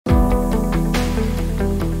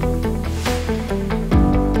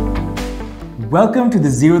Welcome to the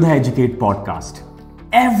Zerodha Educate podcast.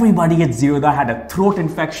 Everybody at Zerodha had a throat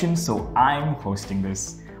infection, so I'm hosting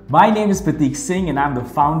this. My name is Pratik Singh and I'm the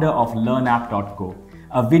founder of LearnApp.co,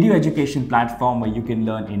 a video education platform where you can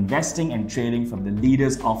learn investing and trading from the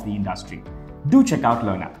leaders of the industry. Do check out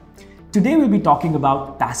LearnApp. Today we'll be talking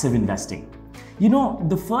about passive investing. You know,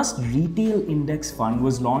 the first retail index fund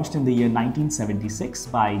was launched in the year 1976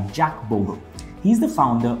 by Jack Bogle. He's the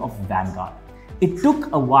founder of Vanguard. It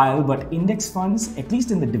took a while, but index funds, at least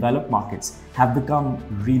in the developed markets, have become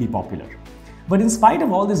really popular. But in spite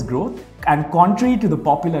of all this growth, and contrary to the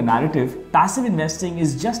popular narrative, passive investing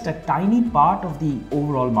is just a tiny part of the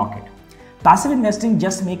overall market. Passive investing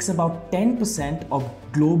just makes about 10% of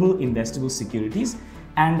global investable securities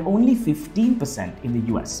and only 15% in the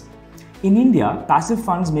US. In India, passive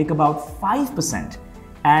funds make about 5%,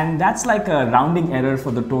 and that's like a rounding error for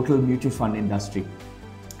the total mutual fund industry.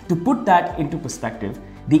 To put that into perspective,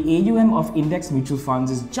 the AUM of index mutual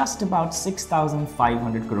funds is just about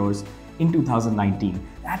 6,500 crores in 2019.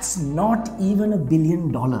 That's not even $1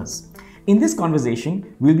 billion. In this conversation,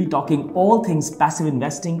 we'll be talking all things passive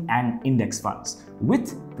investing and index funds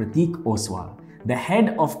with Pratik Oswal, the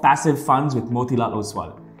head of passive funds with Motilal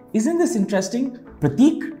Oswal. Isn't this interesting?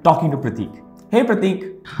 Pratik talking to Pratik. Hey Pratik.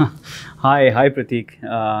 Hi Pratik.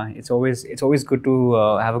 It's always good to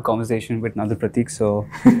have a conversation with another Pratik. So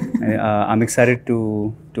I'm excited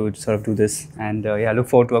to sort of do this, and I look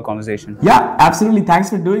forward to our conversation. Yeah, absolutely. Thanks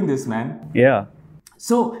for doing this, man. Yeah.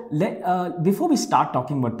 So before we start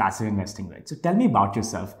talking about passive investing, right? So tell me about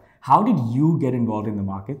yourself. How did you get involved in the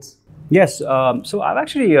markets? Yes. So I've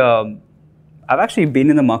actually been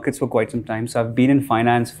in the markets for quite some time. So I've been in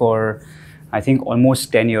finance for, I think,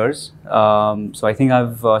 almost 10 years. So I think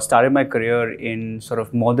I've started my career in sort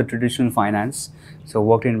of more the traditional finance. So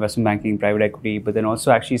worked in investment banking, private equity, but then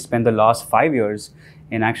also actually spent the last 5 years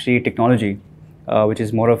in actually technology, which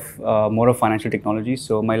is more of financial technology.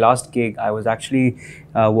 So my last gig, I was actually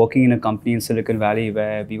working in a company in Silicon Valley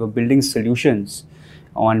where we were building solutions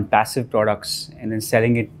on passive products and then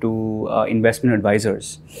selling it to investment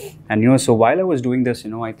advisors. And so while I was doing this,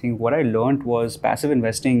 I think what I learned was passive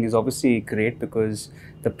investing is obviously great because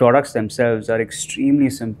the products themselves are extremely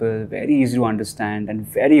simple, very easy to understand, and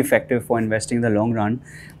very effective for investing in the long run.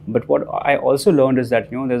 But what I also learned is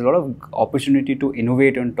that there's a lot of opportunity to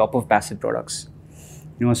innovate on top of passive products.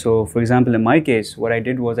 So for example, in my case, what I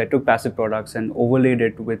did was I took passive products and overlaid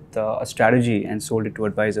it with a strategy and sold it to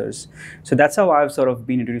advisors. So that's how I've sort of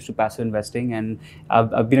been introduced to passive investing, and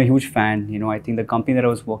I've been a huge fan. I think the company that I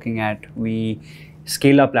was working at, we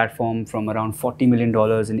scaled our platform from around $40 million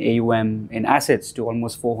in AUM in assets to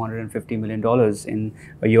almost $450 million in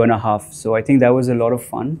a year and a half. So I think that was a lot of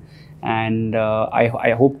fun. And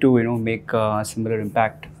I hope to make a similar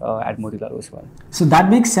impact at Motilal Oswal. So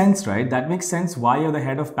that makes sense, right? That makes sense why you're the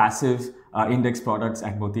head of passive index products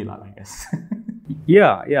at Motilal, I guess.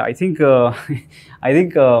 Yeah. I think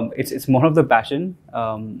it's more of the passion.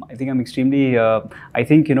 I think I'm extremely. I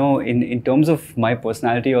think in terms of my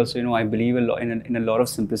personality also, I believe a lot in a lot of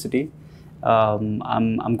simplicity.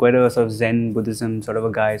 I'm quite a sort of Zen Buddhism sort of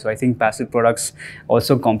a guy, so I think passive products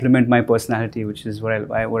also complement my personality, which is what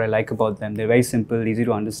I like about them. They're very simple, easy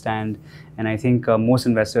to understand, and I think most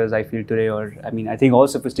investors I feel today, I think all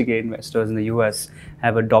sophisticated investors in the US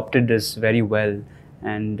have adopted this very well.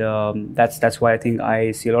 And that's why I think I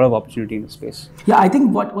see a lot of opportunity in the space. Yeah, I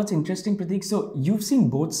think what's interesting, Pratik, so you've seen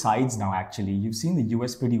both sides now actually. You've seen the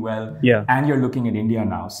US pretty well, and you're looking at India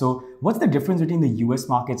now. So what's the difference between the US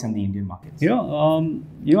markets and the Indian markets?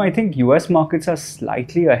 I think US markets are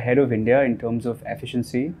slightly ahead of India in terms of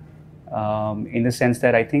efficiency. In the sense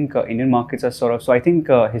that I think Indian markets are sort of, so I think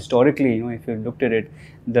historically, if you looked at it,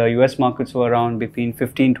 the US markets were around between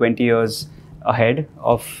 15-20 years ahead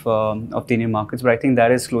of the Indian markets, but I think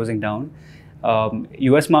that is closing down.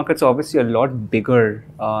 US markets are obviously a lot bigger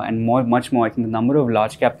and much more. I think the number of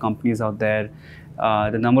large cap companies out there,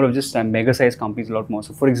 the number of just mega size companies a lot more.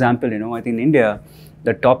 So for example, I think in India,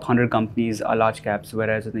 the top 100 companies are large caps,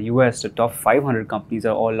 whereas in the US, the top 500 companies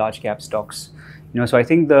are all large cap stocks. So I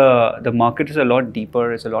think the market is a lot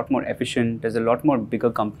deeper, it's a lot more efficient, there's a lot more bigger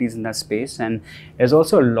companies in that space, and there's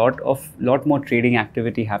also a lot more trading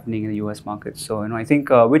activity happening in the US market. So I think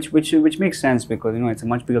which makes sense because it's a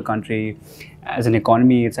much bigger country. As an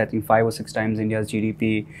economy, it's I think 5 or 6 times India's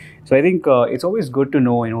GDP. So I think it's always good to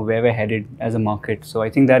know where we're headed as a market. So I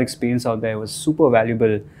think that experience out there was super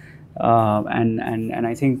valuable. And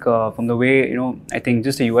I think from the way I think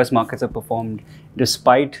just the US markets have performed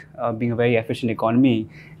despite being a very efficient economy,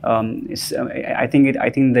 I think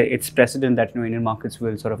that it's precedent that Indian markets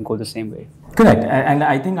will sort of go the same way. Correct. And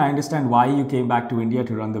I think I understand why you came back to India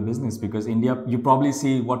to run the business, because India, you probably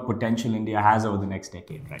see what potential India has over the next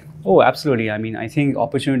decade, right? Oh, absolutely. I mean, I think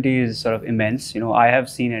opportunity is sort of immense. I have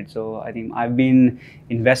seen it. So I think I've been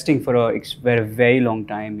investing for a very long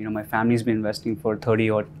time. My family's been investing for 30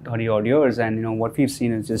 odd years. And, what we've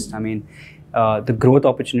seen is just, the growth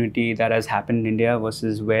opportunity that has happened in India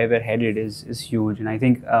versus where we're headed is huge. And I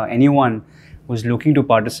think anyone who's looking to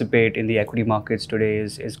participate in the equity markets today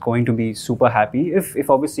is going to be super happy. If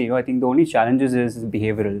obviously, I think the only challenges is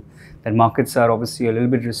behavioral. That markets are obviously a little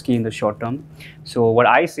bit risky in the short term. So what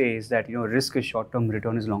I say is that risk is short term,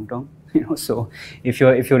 return is long term. So if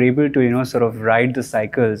you're able to sort of ride the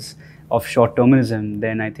cycles of short-termism,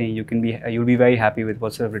 then I think you'll be very happy with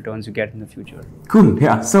what sort of returns you get in the future. Cool.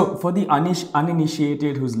 Yeah. So for the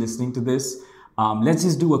uninitiated who's listening to this, let's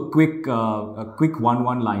just do a quick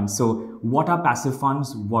one line. So what are passive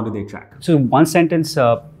funds? What do they track? So one sentence.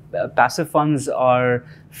 Passive funds are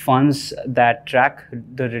funds that track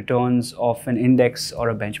the returns of an index or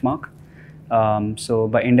a benchmark. So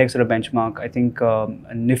by index or a benchmark, I think a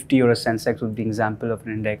Nifty or a Sensex would be an example of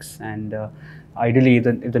an index. And ideally, if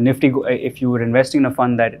the Nifty, if you were investing in a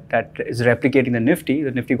fund that is replicating the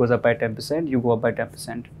Nifty goes up by 10%, you go up by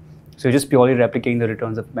 10%. So you're just purely replicating the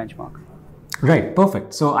returns of the benchmark. Right,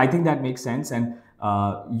 perfect. So I think that makes sense. And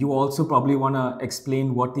you also probably want to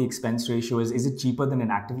explain what the expense ratio is. Is it cheaper than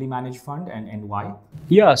an actively managed fund, and why?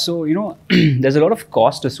 Yeah, so there's a lot of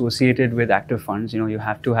cost associated with active funds. You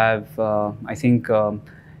have to have,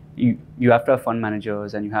 you have to have fund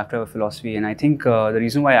managers, and you have to have a philosophy. And I think the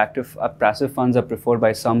reason why passive funds are preferred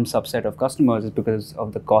by some subset of customers is because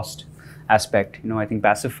of the cost aspect. I think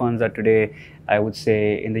passive funds are today, I would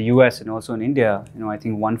say, in the US and also in India, I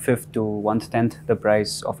think 1/5 to 1/10 the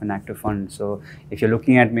price of an active fund. So if you're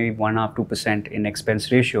looking at maybe 1.5-2% in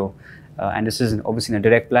expense ratio, and this is obviously in a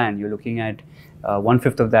direct plan, you're looking at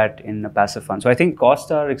 1/5 of that in a passive fund. So I think costs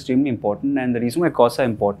are extremely important, and the reason why costs are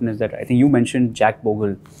important is that I think you mentioned Jack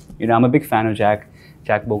Bogle. I'm a big fan of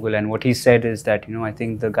Jack Bogle, and what he said is that I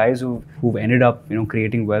think the guys who've ended up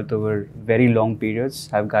creating wealth over very long periods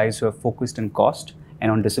have guys who are focused on cost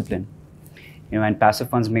and on discipline. And passive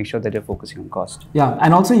funds make sure that they're focusing on cost. Yeah,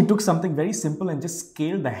 and also he took something very simple and just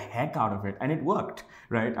scaled the heck out of it, and it worked,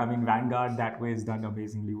 right? I mean, Vanguard that way has done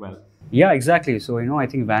amazingly well. Yeah, exactly. So I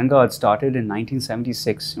think Vanguard started in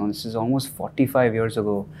 1976. This is almost 45 years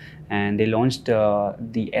ago, and they launched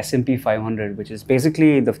the S&P 500, which is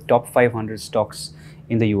basically the top 500 stocks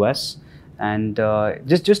in the US. And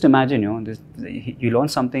just imagine, you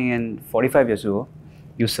launched something in 45 years ago,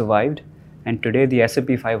 you survived, and today the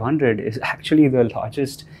S&P 500 is actually the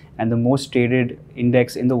largest and the most traded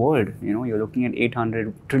index in the world. You're looking at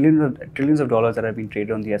 800 trillions of dollars that have been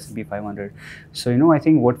traded on the S&P 500. So I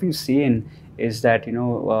think what we've seen is that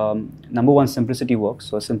number one, simplicity works.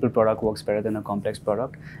 So a simple product works better than a complex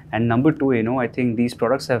product. And number two, I think these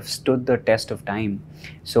products have stood the test of time.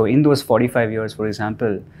 So in those 45 years, for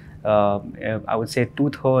example, I would say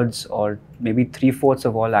 2/3 or maybe 3/4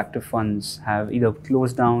 of all active funds have either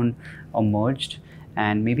closed down or merged,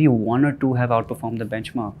 and maybe 1 or 2 have outperformed the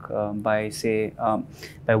benchmark by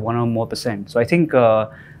 1 or more percent. So I think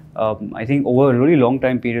over really long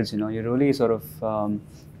time periods, you're really sort of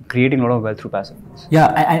creating a lot of wealth through passive funds. Yeah,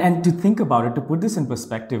 and to think about it, to put this in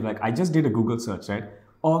perspective, like I just did a Google search, right?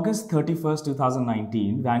 August 31st,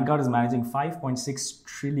 2019, Vanguard is managing 5.6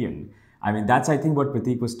 trillion. I mean, that's, I think, what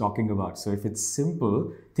Pratik was talking about. So if it's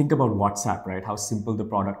simple, think about WhatsApp, right? How simple the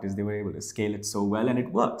product is. They were able to scale it so well, and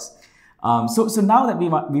it works. So now that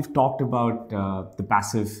we've talked about the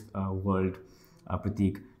passive world,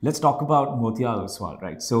 Pratik, let's talk about Motilal Oswal,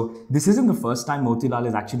 right? So this isn't the first time Motilal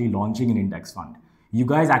is actually launching an index fund. You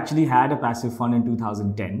guys actually had a passive fund in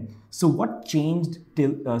 2010. So what changed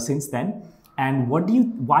since then? And why do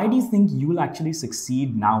you think you will actually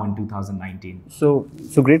succeed now in 2019? So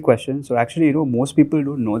great question. So actually, most people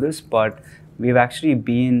don't know this, but we've actually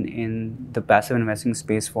been in the passive investing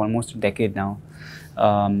space for almost a decade now.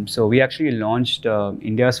 So we actually launched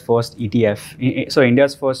India's first ETF,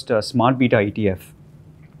 India's first smart beta ETF.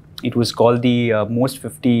 It was called the Most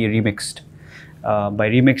 50 Remixed. By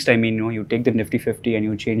remixed, I mean, you take the Nifty 50 and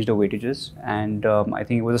you change the weightages. And I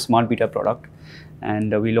think it was a smart beta product.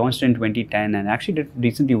 And we launched in 2010 and actually did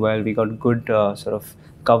decently well. We got good sort of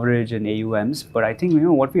coverage in AUMs. But I think,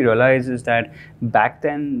 what we realized is that back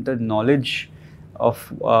then, the knowledge of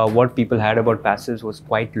what people had about passives was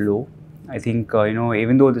quite low. I think,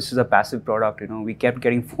 even though this is a passive product, we kept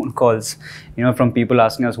getting phone calls, from people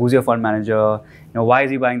asking us, who's your fund manager? Why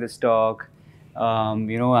is he buying the stock?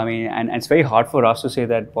 And it's very hard for us to say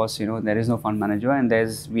that, boss, there is no fund manager, and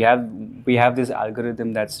we have this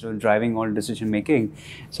algorithm that's driving all decision making.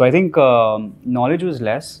 So I think knowledge was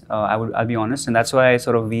less. I'll be honest, and that's why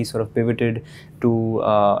we pivoted to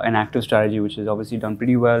an active strategy, which is obviously done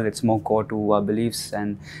pretty well. It's more core to our beliefs,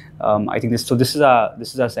 and I think this is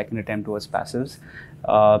our second attempt towards passives.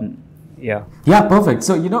 Yeah. Yeah, perfect.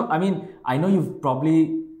 So I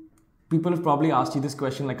know people have probably asked you this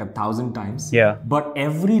question like 1,000 times. Yeah. But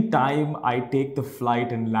every time I take the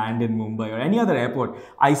flight and land in Mumbai or any other airport,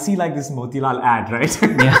 I see like this Motilal ad, right?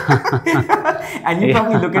 Yeah. And you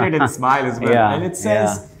probably look at it and smile as well. Yeah. And it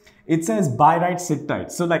says buy right, sit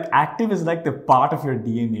tight. So like active is like the part of your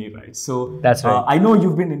DNA, right? So that's right. I know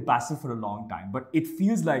you've been in passive for a long time, but it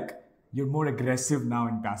feels like you're more aggressive now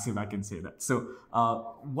in passive, I can say that. So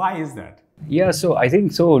why is that? Yeah, so I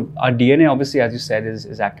think our DNA, obviously, as you said,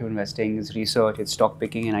 is active investing, is research, it's stock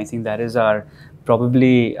picking, and I think that is our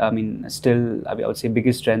probably, still, I would say,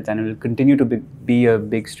 biggest strength, and it will continue to be a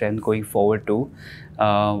big strength going forward too.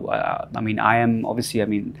 I am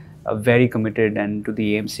obviously, very committed and to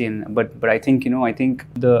the AMC, but I think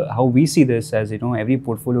how we see this as every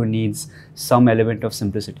portfolio needs some element of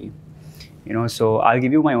simplicity. So I'll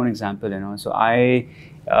give you my own example. So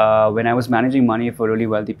when I was managing money for really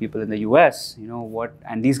wealthy people in the US,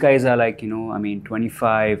 and these guys are like, $25,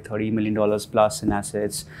 $30 million plus in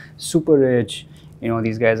assets, super rich.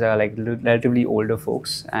 These guys are like relatively older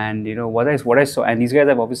folks, and what I saw, and these guys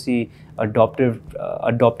have obviously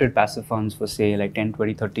adopted passive funds for say like 10,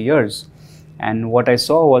 20, 30 years. And what I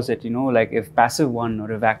saw was that, like if passive won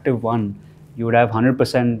or if active won, you would have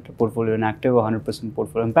 100% portfolio in active or 100%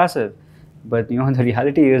 portfolio in passive. But the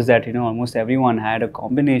reality is that almost everyone had a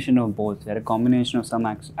combination of both. They had a combination of some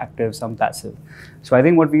active, some passive. So I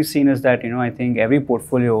think what we've seen is that I think every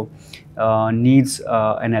portfolio needs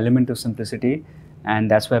an element of simplicity, and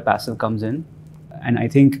that's where passive comes in. And I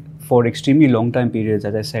think for extremely long time periods,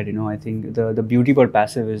 as I said, I think the beauty about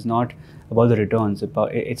passive is not about the returns.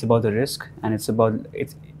 It's about the risk, and it's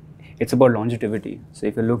about longevity. So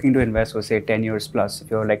if you're looking to invest for say 10 years plus, if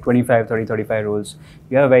you're like 25, 30, 35 years olds,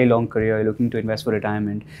 you have a very long career, you're looking to invest for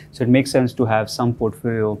retirement. So it makes sense to have some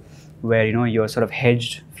portfolio where you're sort of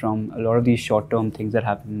hedged from a lot of these short-term things that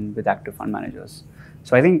happen with active fund managers.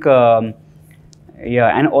 So I think, and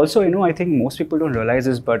also, I think most people don't realize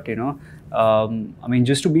this, but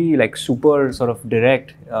just to be like super sort of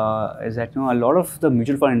direct, is that a lot of the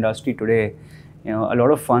mutual fund industry today, a lot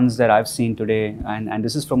of funds that I've seen today, and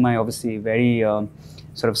this is from my obviously very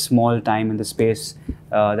sort of small time in the space,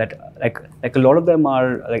 that like a lot of them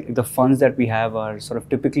are like the funds that we have are sort of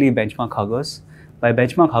typically benchmark huggers. By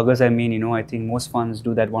benchmark huggers, I mean, I think most funds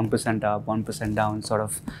do that 1% up, 1% down sort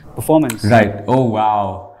of performance. Right. Oh,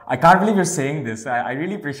 wow. I can't believe you're saying this. I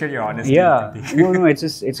really appreciate your honesty. Yeah. No, it's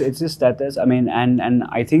just that there's, and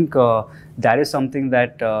I think that is something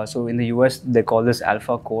that, so in the US, they call this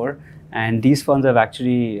alpha core. And these funds have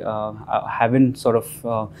actually haven't sort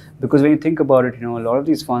of, because when you think about it, a lot of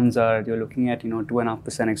these funds you're looking at,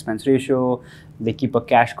 2.5% expense ratio. They keep a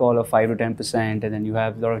cash call of 5 to 10%, and then you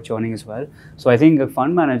have a lot of churning as well. So I think a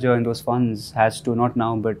fund manager in those funds has to, not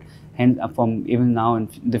now, but from even now in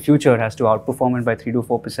the future, has to outperform it by 3 to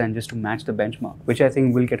 4% just to match the benchmark, which I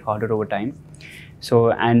think will get harder over time.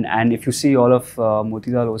 So and if you see all of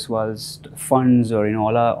Motilal Oswal's funds or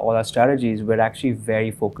all our strategies, we're actually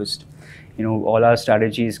very focused. All our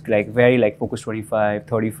strategies very focus 25,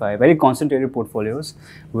 35, very concentrated portfolios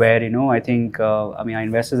where I think our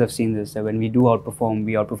investors have seen this, that when we do outperform,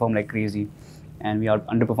 we outperform like crazy, and we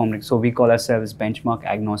underperform so we call ourselves benchmark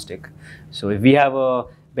agnostic. So if we have a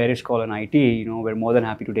bearish call on IT, we're more than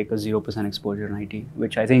happy to take a 0% exposure on IT,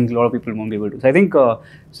 which I think a lot of people won't be able to. So I think,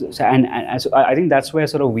 so I think that's where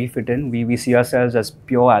sort of we fit in. We see ourselves as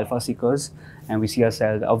pure alpha seekers, and we see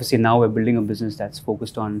ourselves, obviously now we're building a business that's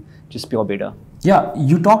focused on just pure beta. Yeah,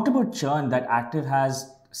 you talked about churn, that active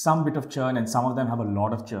has some bit of churn and some of them have a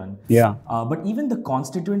lot of churn. Yeah. But even the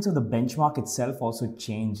constituents of the benchmark itself also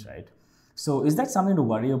change, right? So is that something to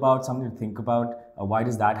worry about, something to think about? Why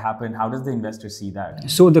does that happen? How does the investor see that?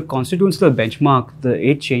 So the constituents of the benchmark,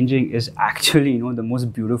 it changing is actually, the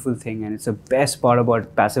most beautiful thing, and it's the best part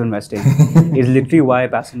about passive investing. Is literally why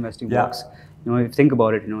passive investing works. If you think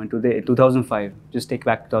about it, in 2005, just take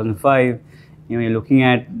back 2005, you're looking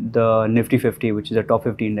at the Nifty 50, which is a top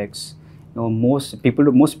 50 index. Most people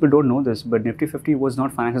don't know this, but Nifty 50 was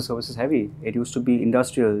not financial services heavy. It used to be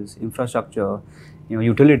industrials, infrastructure,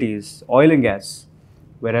 utilities, oil and gas.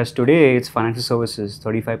 Whereas today it's financial services,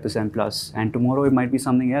 35% plus, and tomorrow it might be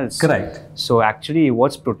something else. Correct. So actually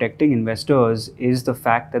what's protecting investors is the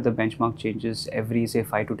fact that the benchmark changes every, say,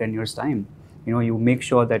 5 to 10 years time. You make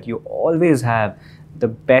sure that you always have the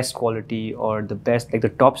best quality or the best, like the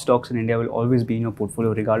top stocks in India will always be in your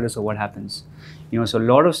portfolio regardless of what happens. So a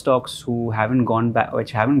lot of stocks which haven't gone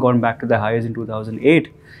back to the highs in 2008,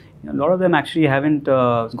 a lot of them actually haven't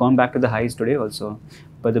gone back to the highs today also.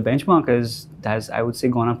 But the benchmark has, I would say,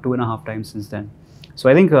 gone up 2.5 times since then. So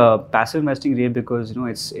I think passive investing great because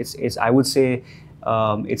it's I would say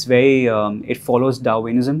it's very it follows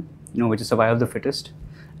Darwinism, which is survival of the fittest,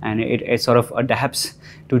 and it sort of adapts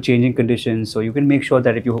to changing conditions. So you can make sure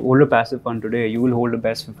that if you hold a passive fund today, you will hold the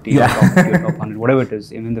best 50 or top 50 or top 100, whatever it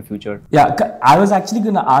is, even in the future. Yeah, I was actually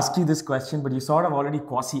going to ask you this question, but you sort of already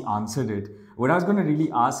quasi answered it. What I was going to really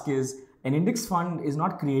ask is, an index fund is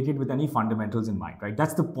not created with any fundamentals in mind, right?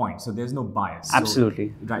 That's the point. So there's no bias. Absolutely.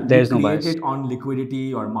 So, right. There's no bias. You create it on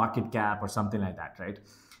liquidity or market cap or something like that, right?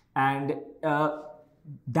 And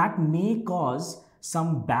that may cause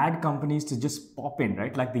some bad companies to just pop in,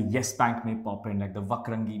 right? Like the Yes Bank may pop in, like the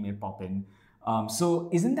Vakrangi may pop in. So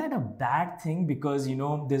isn't that a bad thing because,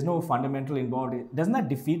 there's no fundamental involved? Doesn't that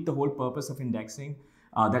defeat the whole purpose of indexing,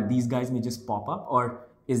 that these guys may just pop up? Or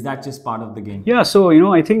is that just part of the game? Yeah, so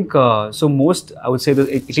I think so most, I would say that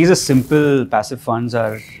at least the simple passive funds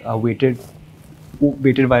are weighted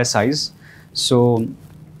by size. So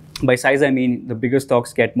by size I mean the bigger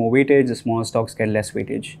stocks get more weightage, the smaller stocks get less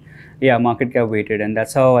weightage. Yeah, market cap weighted, and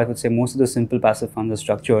that's how I would say most of the simple passive funds are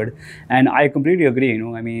structured. And I completely agree.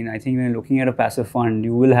 I mean, I think when you're looking at a passive fund,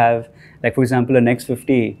 you will have, like for example, the Next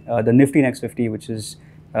 50, the Nifty Next 50, which is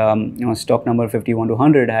stock number 51 to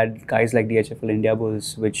 100, had guys like DHFL, India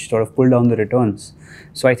Bulls, which sort of pull down the returns.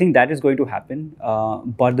 So I think that is going to happen.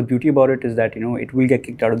 But the beauty about it is that it will get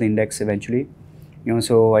kicked out of the index eventually.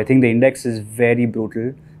 So I think the index is very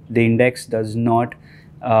brutal. The index does not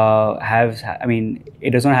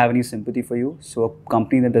it does not have any sympathy for you. So a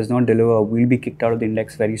company that does not deliver will be kicked out of the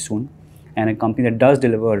index very soon, and a company that does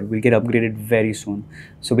deliver will get upgraded very soon.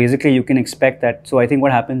 So basically you can expect that. So I think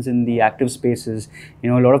what happens in the active space is, a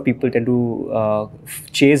lot of people tend to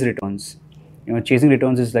chase returns. Chasing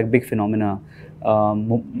returns is like big phenomena.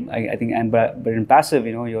 I think, but in passive,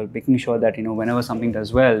 you're making sure that whenever something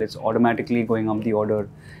does well, it's automatically going up the order.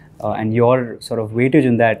 And your sort of weightage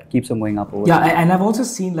in that keeps on going up over time. And I've also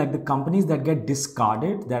seen like the companies that get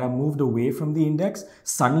discarded, that are moved away from the index,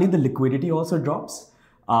 suddenly the liquidity also drops.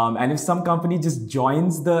 And if some company just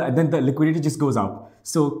joins then the liquidity just goes up.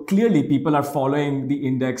 So clearly people are following the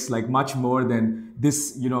index like much more than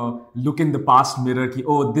this, look in the past mirror,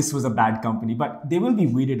 oh, this was a bad company, but they will be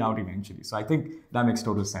weeded out eventually. So I think that makes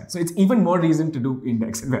total sense. So it's even more reason to do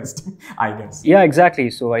index investing, I guess. Yeah, exactly.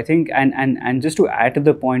 So I think, and just to add to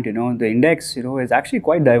the point, the index, is actually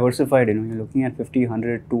quite diversified. You're looking at 50,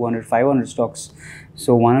 100, 200, 500 stocks.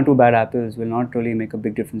 So one or two bad apples will not really make a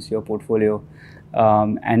big difference to your portfolio.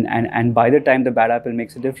 And by the time the bad apple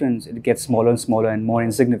makes a difference, it gets smaller and smaller and more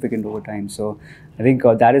insignificant over time. So I think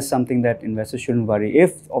that is something that investors shouldn't worry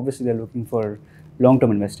if obviously they're looking for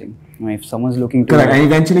long-term investing. If someone's looking to... Correct. And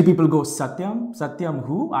eventually people go, Satyam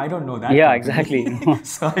who? I don't know that. Yeah, exactly.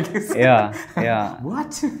 So I guess... Yeah.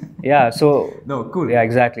 What? Yeah, so... No, cool. Yeah,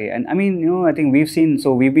 exactly. And I mean, I think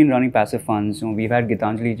we've been running passive funds. We've had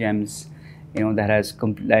Gitanjali Gems, that has,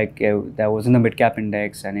 that was in the mid-cap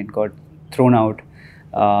index and it got thrown out.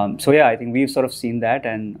 So yeah, I think we've sort of seen that,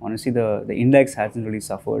 and honestly the index hasn't really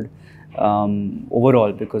suffered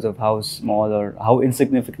overall because of how small or how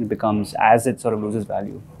insignificant it becomes as it sort of loses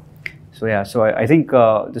value. So yeah, so I think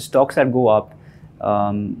the stocks that go up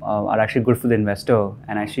are actually good for the investor,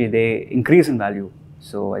 and actually they increase in value.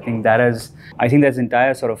 So I think that's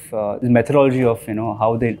entire sort of this methodology of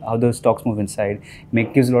how the stocks move inside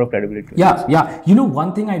gives a lot of credibility. Yeah.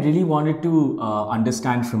 One thing I really wanted to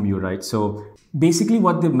understand from you, right? So basically,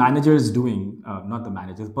 what the manager is doing, not the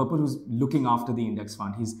manager, the person who's looking after the index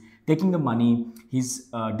fund, he's taking the money, he's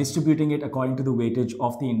distributing it according to the weightage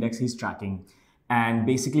of the index he's tracking, and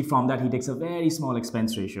basically from that he takes a very small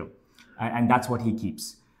expense ratio, and that's what he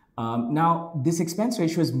keeps. Now, this expense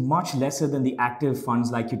ratio is much lesser than the active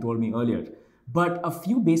funds like you told me earlier. But a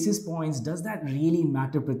few basis points, does that really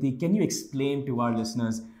matter, Pratik? Can you explain to our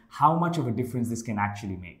listeners how much of a difference this can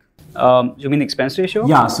actually make? You mean expense ratio?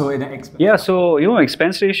 Yeah, so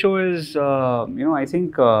expense ratio is, I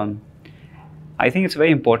think it's a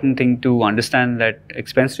very important thing to understand that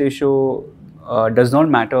expense ratio does not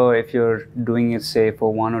matter if you're doing it, say,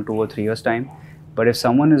 for 1 or 2 or 3 years' time. But if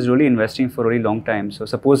someone is really investing for a really long time, so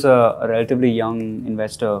suppose a relatively young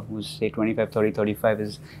investor who's say 25, 30, 35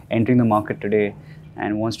 is entering the market today,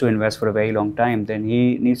 and wants to invest for a very long time, then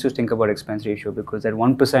he needs to think about expense ratio, because that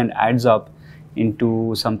 1% adds up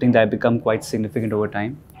into something that become quite significant over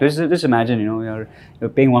time. Just imagine, you're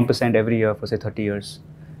paying 1% every year for say 30 years.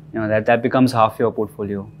 That becomes half your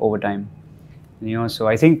portfolio over time. So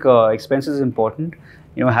I think expenses is important.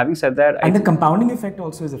 Having said that, and the compounding effect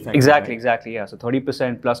also is effective. Exactly. Yeah. So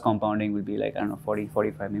 30% plus compounding will be like, I don't know, 40,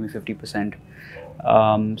 45, maybe 50%.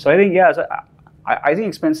 So I think, yeah. So I think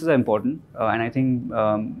expenses are important, and I think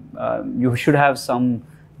you should have some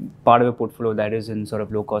part of your portfolio that is in sort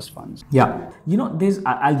of low cost funds. Yeah.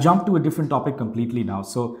 I'll jump to a different topic completely now.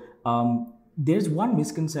 So there's one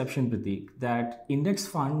misconception, Pratik, that index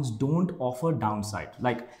funds don't offer downside.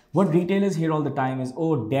 Like what retailers hear all the time is,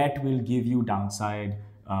 oh, debt will give you downside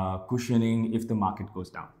cushioning if the market goes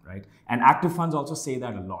down, right? And active funds also say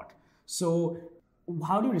that a lot. So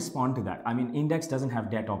how do you respond to that? I mean, index doesn't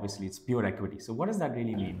have debt, obviously, it's pure equity. So what does that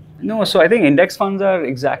really mean? No, so I think index funds are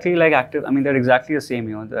exactly like active. I mean, they're exactly the same,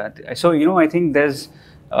 I think there's,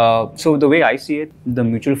 so the way I see it, the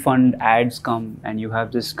mutual fund ads come and you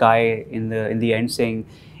have this guy in the end saying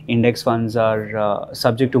index funds are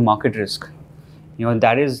subject to market risk.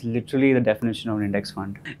 That is literally the definition of an index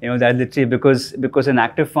fund. That literally because an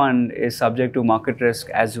active fund is subject to market risk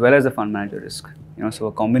as well as the fund manager risk. So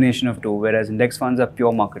a combination of two, whereas index funds are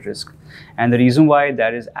pure market risk. And the reason why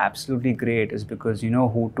that is absolutely great is because you know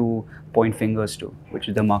who to point fingers to, which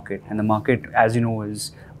is the market. And the market, as you know,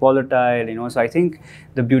 is volatile, so I think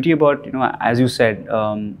the beauty about, as you said,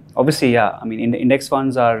 obviously, yeah, I mean, index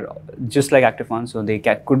funds are just like active funds, so they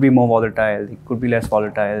could be more volatile, they could be less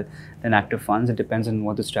volatile than active funds. It depends on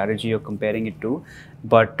what the strategy you're comparing it to.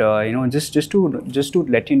 But just to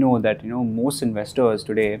let you know that most investors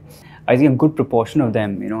today, I think a good proportion of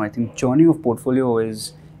them, I think churning of portfolio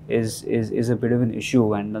is a bit of an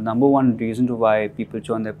issue, and the number one reason to why people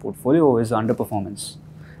churn their portfolio is underperformance.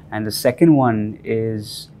 And the second one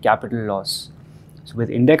is capital loss. So with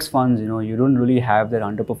index funds, you don't really have that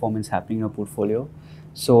underperformance happening in your portfolio.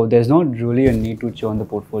 So there's not really a need to churn the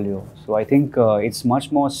portfolio. So I think it's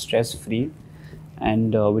much more stress-free,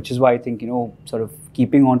 and which is why I think, sort of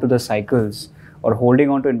keeping on to the cycles or holding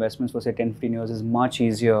on to investments for say 10, 15 years is much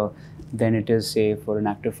easier than it is say for an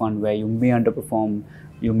active fund where you may underperform,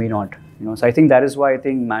 you may not. So I think that is why I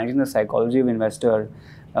think managing the psychology of investor,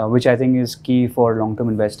 which I think is key for long-term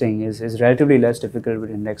investing, is relatively less difficult with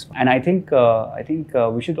index. And I think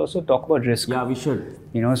we should also talk about risk. Yeah, we should.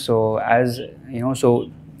 So I'm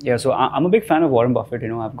a big fan of Warren Buffett.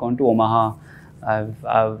 I've gone to Omaha.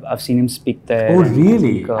 I've seen him speak there. Oh,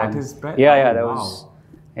 really? At his press? Yeah, that was.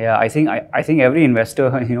 Yeah, I think every investor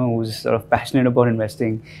who's sort of passionate about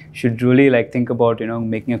investing should really think about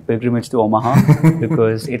making a pilgrimage to Omaha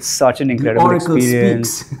because it's such an incredible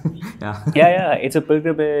experience. yeah, it's a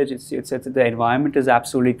pilgrimage. It's the environment is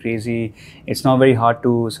absolutely crazy. It's not very hard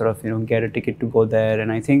to sort of get a ticket to go there. And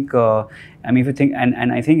I think if you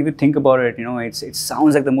think about it, it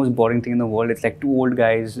sounds like the most boring thing in the world. It's like two old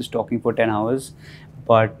guys just talking for 10 hours.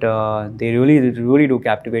 But they really do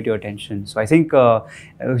captivate your attention. So I think a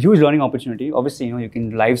huge learning opportunity. Obviously, you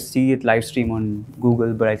can live stream on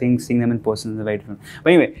Google, but I think seeing them in person is very different.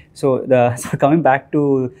 But anyway, so coming back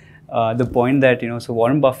to the point that so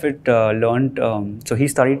Warren Buffett learned. So he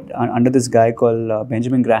studied under this guy called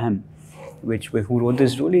Benjamin Graham, who wrote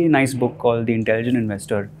this really nice book called The Intelligent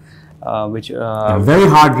Investor. Very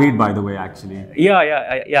hard read, by the way, actually.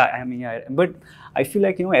 Yeah. But I feel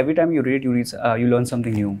like every time you read it, you learn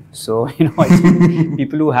something new. So I think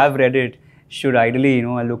people who have read it should ideally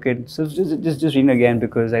look at just read again,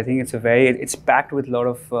 because I think it's packed with a lot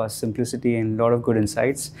of simplicity and a lot of good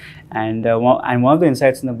insights. And one of the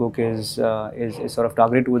insights in the book is sort of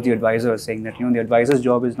targeted towards the advisor, saying that the advisor's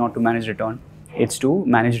job is not to manage return, it's to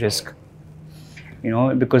manage risk.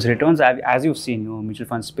 Because returns, as you've seen, mutual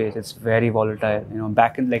fund space, it's very volatile.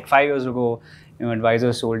 Back in 5 years ago,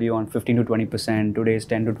 advisors sold you on 15 to 20%. Today is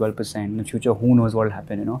 10 to 12%. In the future, who knows what will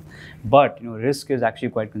happen? But risk is actually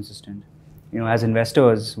quite consistent. As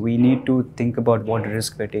investors, we need to think about what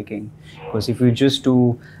risk we're taking. Because if you just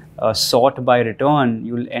do sort by return,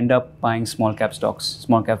 you'll end up buying small cap stocks,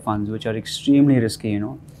 small cap funds, which are extremely risky.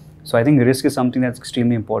 So I think risk is something that's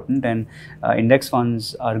extremely important, and index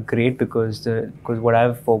funds are great because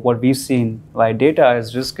what we've seen by data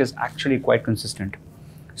is risk is actually quite consistent.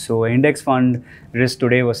 So an index fund risk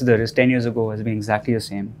today versus the risk 10 years ago has been exactly the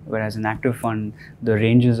same. Whereas an active fund, the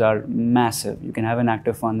ranges are massive. You can have an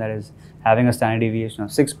active fund that is having a standard deviation of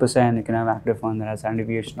 6%. You can have an active fund that has a standard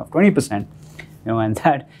deviation of 20%.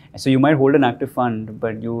 So you might hold an active fund,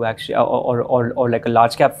 but you actually, or like a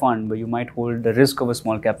large cap fund, but you might hold the risk of a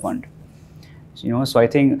small cap fund. So I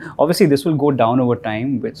think obviously this will go down over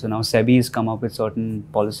time. So now SEBI has come up with certain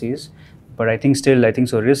policies, but I think still, I think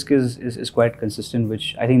so risk is quite consistent,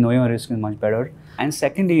 which I think knowing your risk is much better. And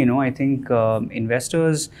secondly, I think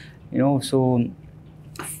investors, so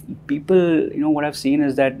people, what I've seen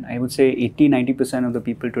is that I would say 80-90% of the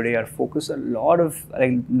people today are focused a lot of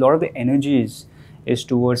the energies is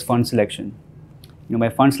towards fund selection. By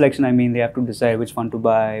fund selection, I mean they have to decide which fund to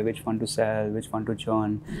buy, which fund to sell, which fund to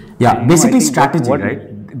churn. Yeah, and, basically strategy,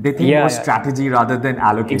 right? They think more strategy rather than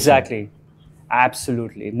allocation. Exactly.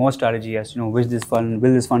 Absolutely. More strategy as, which this fund,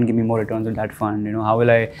 will this fund give me more returns on that fund? How will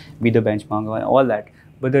I beat the benchmark? All that.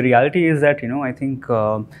 But the reality is that, I think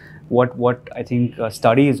what I think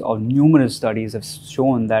studies or numerous studies have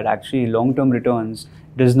shown that actually long-term returns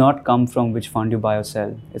does not come from which fund you buy or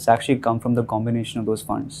sell. It's actually come from the combination of those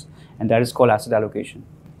funds. And that is called asset allocation.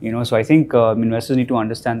 So I think investors need to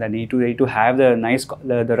understand that they need to have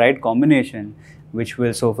the right combination, which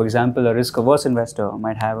will, so for example, a risk averse investor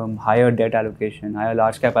might have a higher debt allocation, higher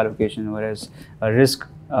large cap allocation, whereas a risk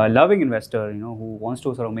loving investor, who wants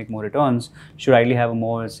to sort of make more returns, should ideally have a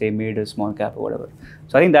more, say, mid or small cap or whatever.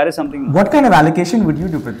 So I think that is something. What kind of allocation would you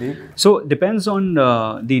do, Pratik? So it depends on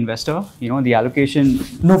the investor, the allocation.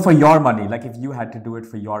 No, for your money. Like if you had to do it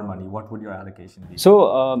for your money, what would your allocation be?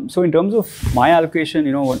 So in terms of my allocation,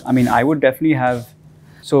 I would definitely have.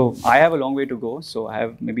 So I have a long way to go. So I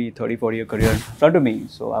have maybe 30-40 year career in front of me.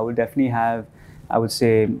 So I would definitely have, I would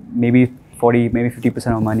say maybe 40, maybe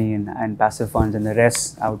 50% of money in passive funds, and the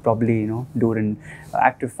rest I would probably, do it in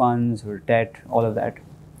active funds or debt, all of that.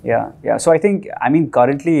 Yeah. So I think,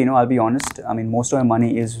 currently, I'll be honest, most of my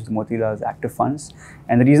money is Motilal's active funds.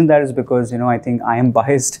 And the reason that is because, I think I am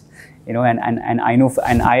biased, and I know,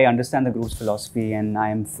 and I understand the group's philosophy, and I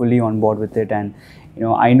am fully on board with it. And,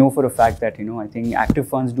 I know for a fact that, I think active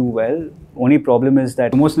funds do well. Only problem is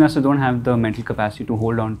that most investors don't have the mental capacity to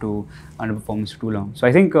hold on to underperformance for too long. So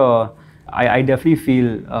I think I definitely feel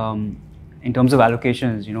in terms of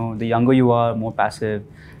allocations, the younger you are, more passive.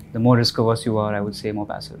 The more risk averse you are, I would say more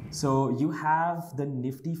passive. So you have the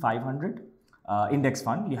Nifty 500 index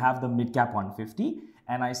fund, you have the mid cap 150,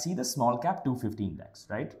 and I see the small cap 250 index,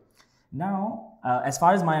 right? Now, as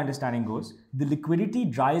far as my understanding goes, the liquidity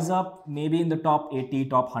dries up maybe in the top 80,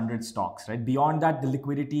 top 100 stocks, right? Beyond that, the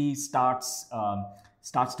liquidity starts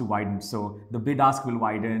to widen. So the bid ask will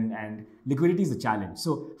widen, and liquidity is a challenge.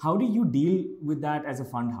 So how do you deal with that as a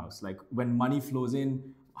fund house? Like when money flows in,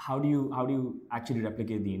 how do you actually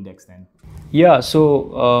replicate the index then? Yeah,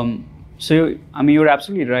 so you're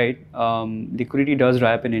absolutely right. Liquidity does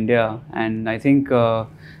dry up in India, and I think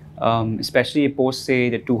especially post, say,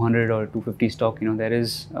 the 200 or 250 stock, there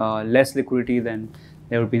is less liquidity than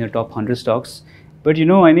there would be in the top 100 stocks. But if you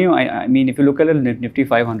look at the Nifty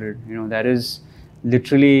 500, that is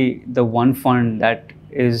literally the one fund that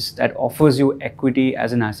offers you equity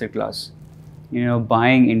as an asset class.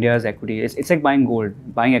 Buying India's equity, it's like buying gold.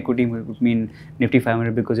 Buying equity would mean Nifty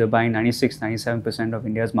 500 because you're buying 96-97% of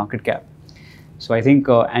India's market cap. So I think,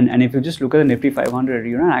 and if you just look at the Nifty 500,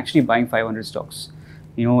 you're not actually buying 500 stocks.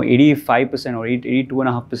 85% or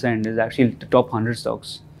 82.5% is actually the top 100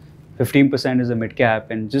 stocks. 15% is the mid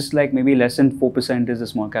cap, and just like maybe less than 4% is the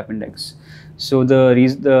small cap index. So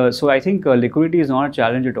so I think liquidity is not a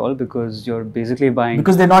challenge at all, because you're basically buying,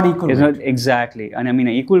 because they're not equal. Exactly, and an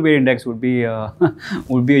equal weight index would be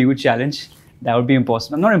would be a huge challenge. That would be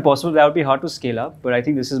impossible. Not impossible. That would be hard to scale up. But I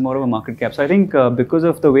think this is more of a market cap. So I think because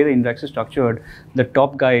of the way the index is structured, the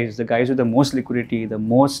top guys, the guys with the most liquidity, the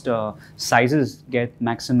most sizes get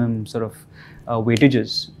maximum sort of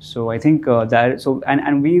weightages. So I think that. So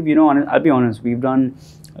and we've I'll be honest. We've done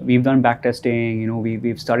back testing.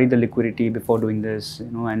 We've studied the liquidity before doing this.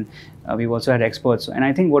 And we've also had experts. And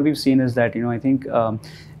I think what we've seen is that I think.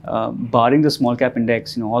 Barring the small cap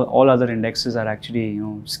index, all other indexes are actually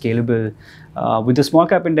scalable. With the small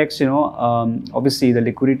cap index, obviously the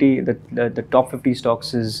liquidity, the top 50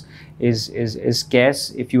 stocks is scarce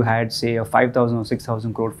if you had, say, a 5,000 or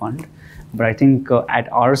 6,000 crore fund. But I think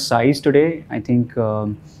at our size today, I think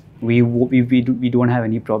we don't have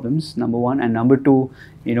any problems. Number one, and number two,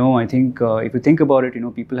 I think if you think about it,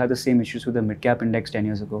 people have the same issues with the mid cap index 10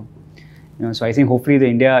 years ago. So I think hopefully the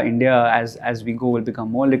India as we go will become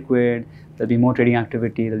more liquid. There'll be more trading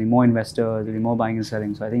activity. There'll be more investors. There'll be more buying and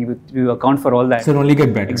selling. So I think if we account for all that, so it'll only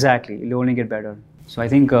get better. Exactly, it'll only get better. So I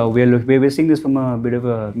think we're seeing this from a bit of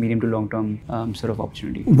a medium to long term sort of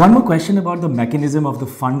opportunity. One more question about the mechanism of the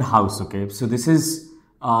fund house. Okay, so this is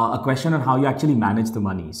a question on how you actually manage the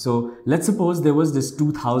money. So let's suppose there was this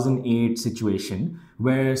 2008 situation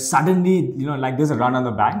where suddenly like there's a run on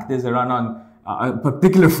the bank, there's a run on a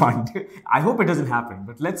particular fund. I hope it doesn't happen,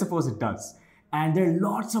 but let's suppose it does. and there are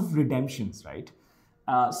lots of redemptions, right?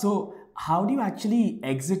 So how do you actually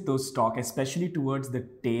exit those stock, especially towards the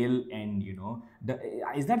tail end?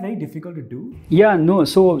 Is that very difficult to do? Yeah, no.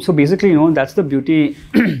 So basically, that's the beauty.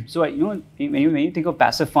 So when you think of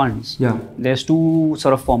passive funds, Yeah. there's two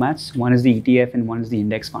sort of formats. One is the ETF and one is the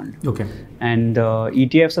index fund. Okay. And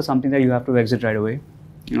ETFs are something that you have to exit right away.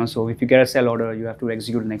 So if you get a sell order, you have to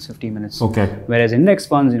execute in the next 15 minutes. Okay. Whereas index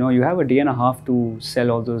funds, you have a day and a half to sell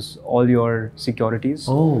all your securities.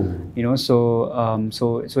 Oh.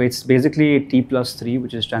 So it's basically T+3,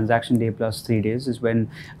 which is transaction day plus 3 days, is when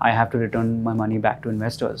I have to return my money back to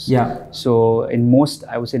investors. Yeah. So in most,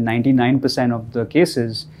 I would say 99% of the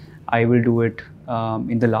cases, I will do it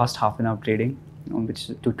in the last half an hour of trading,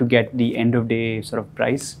 which to get the end of day sort of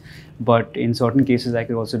price. But in certain cases, I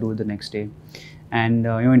could also do it the next day. And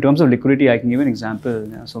in terms of liquidity, I can give an example.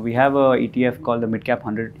 So we have a ETF called the Midcap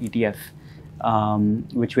 100 ETF,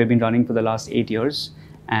 which we've been running for the last 8 years.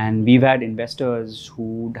 And we've had investors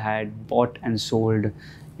who had bought and sold,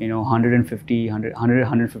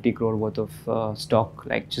 150 crore worth of stock,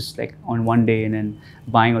 just on one day, and then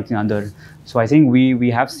buying on the other. So I think we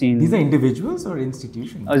have seen. These are individuals or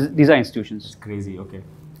institutions? These are institutions. It's crazy. Okay.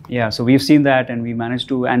 Yeah, so we've seen that, and we managed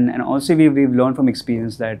to, and also we've learned from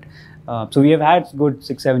experience that. So we have had good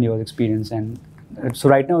 6-7 years experience, and so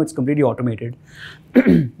right now it's completely automated.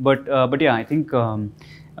 but yeah, I think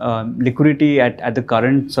liquidity at the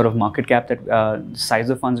current sort of market cap that size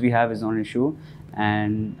of funds we have is not an issue.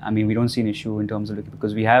 And I mean, we don't see an issue in terms of liquidity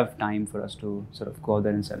because we have time for us to sort of go out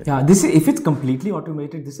there and sell it. Yeah, if it's completely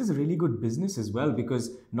automated, this is a really good business as well,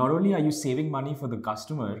 because not only are you saving money for the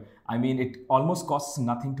customer, I mean, it almost costs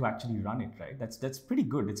nothing to actually run it, right? That's pretty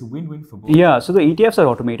good. It's a win-win for both. Yeah, so the ETFs are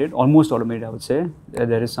automated, almost automated, I would say.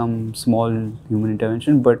 There is some small human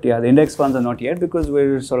intervention, but yeah, the index funds are not yet because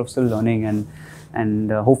we're sort of still learning,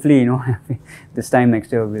 and hopefully, this time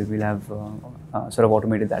next year we'll have sort of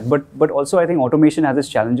automated that. But also I think automation has its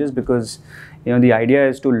challenges because the idea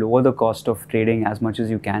is to lower the cost of trading as much as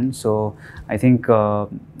you can. So I think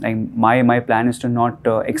my plan is to not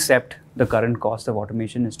accept the current cost of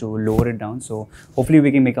automation, is to lower it down. So hopefully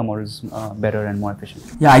we can make our models better and more efficient.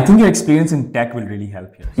 Yeah, I think your experience in tech will really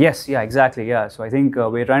help here. Yes, yeah, exactly. Yeah, so I think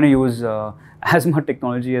we're trying to use as much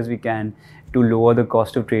technology as we can to lower the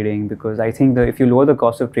cost of trading, because I think that if you lower the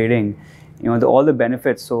cost of trading, all the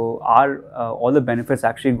benefits, all the benefits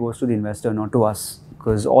actually goes to the investor, not to us,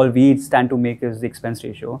 because all we stand to make is the expense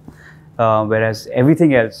ratio, whereas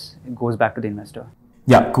everything else goes back to the investor.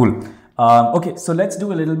 Yeah, cool. Okay, so let's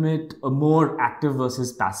do a little bit more active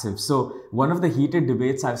versus passive. So one of the heated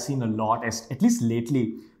debates I've seen a lot, at least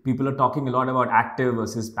lately, people are talking a lot about active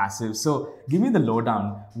versus passive. So give me the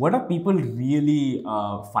lowdown. What are people really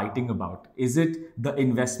fighting about? Is it the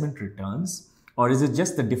investment returns, or is it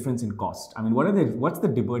just the difference in cost? I mean, what's the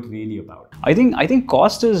debate really about? I think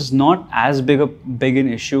cost is not as big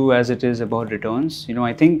an issue as it is about returns.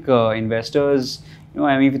 I think investors,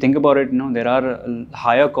 I mean, if you think about it, there are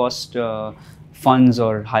higher cost funds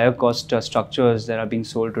or higher cost structures that are being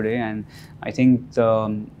sold today, and I think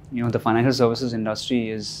the financial services industry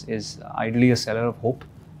is ideally a seller of hope,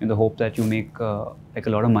 in the hope that you make like a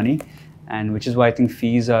lot of money, and which is why I think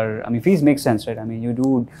fees make sense, right? I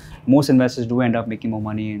mean, most investors do end up making more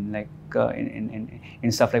money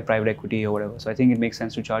in stuff like private equity or whatever. So I think it makes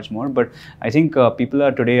sense to charge more, but I think people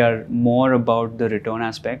today are more about the return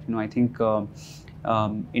aspect. I think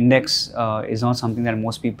index is not something that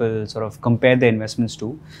most people sort of compare their investments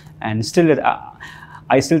to, and still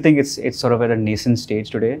I still think it's sort of at a nascent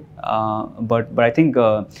stage today. But I think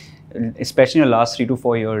especially in the last 3 to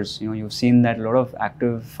 4 years, you've seen that a lot of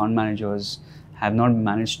active fund managers have not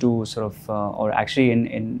managed to sort of or actually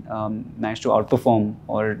managed to outperform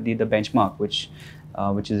or the benchmark, which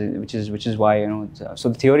is why so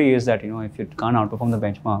the theory is that if you can't outperform the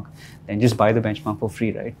benchmark, then just buy the benchmark for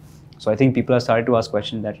free, right? So I think people have started to ask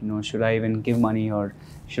questions that should I even give money, or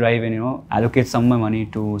should I even allocate some of my money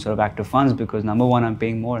to sort of active funds, because number one, I'm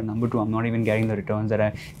paying more, and number two, I'm not even getting the returns that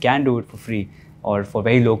I can do it for free or for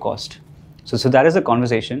very low cost. So that is a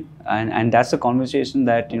conversation, and that's a conversation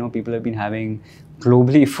that people have been having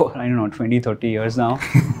globally for 20, 30 years now,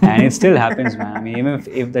 and it still happens, man. I mean, even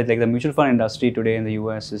if the mutual fund industry today in the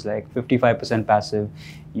US is like 55% passive,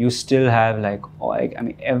 you still have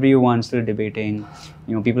everyone's still debating.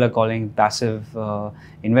 People are calling passive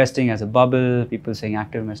investing as a bubble. People saying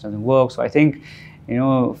active investing doesn't work. So I think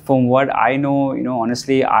from what I know,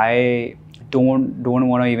 honestly, I don't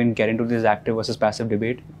want to even get into this active versus passive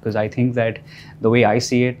debate, because I think that the way I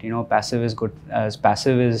see it, passive is good, as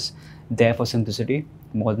passive is there for simplicity,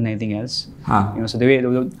 more than anything else. Huh. So the way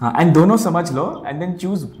and dono samajh lo, and then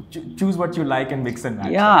choose what you like and mix and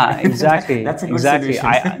match. Yeah, exactly. That's a good exactly.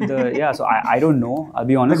 solution. So I don't know. I'll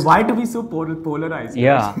be honest. Like, why to be so polarized?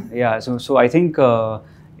 Yeah, yeah. So I think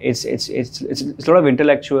it's a lot of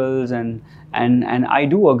intellectuals and I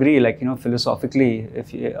do agree. Like philosophically,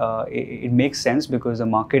 if it makes sense because the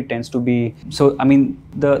market tends to be. So I mean,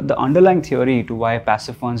 the underlying theory to why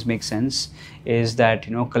passive funds make sense is that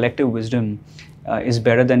collective wisdom is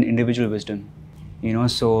better than individual wisdom.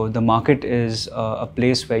 So the market is a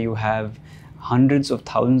place where you have hundreds of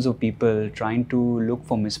thousands of people trying to look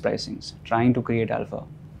for mispricings, trying to create alpha.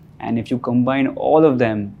 And if you combine all of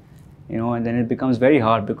them, and then it becomes very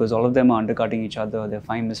hard because all of them are undercutting each other. They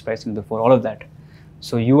find mispricing before all of that.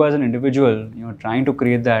 So you as an individual, trying to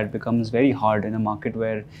create that becomes very hard in a market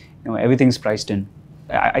where, everything's priced in.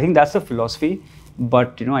 I think that's the philosophy.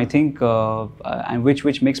 But I think, and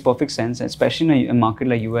which makes perfect sense, especially in a market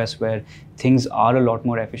like US where things are a lot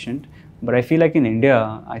more efficient. But I feel like in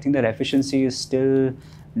India, I think that efficiency is still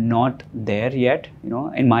not there yet.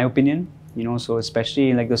 In my opinion. So especially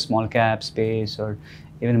in like the small cap space or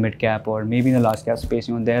even mid cap or maybe in the large cap space,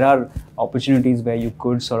 there are opportunities where you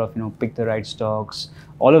could sort of, pick the right stocks,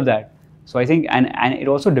 all of that. So I think, and it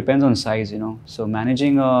also depends on size, So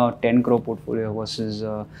managing a 10 crore portfolio versus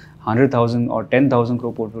a 100,000 or 10,000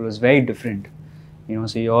 crore portfolio is very different.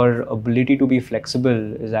 So your ability to be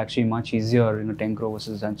flexible is actually much easier, 10 crore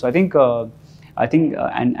versus that. So I think,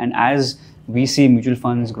 and as we see mutual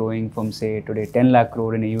funds growing from say today 10 lakh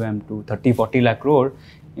crore in AUM to 30-40 lakh crore,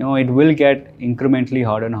 it will get incrementally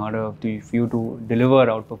harder and harder for you to deliver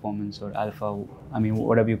outperformance or alpha. I mean,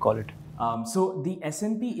 whatever you call it. So the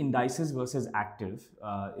S&P indices versus active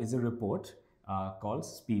is a report called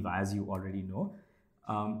SPIVA, as you already know.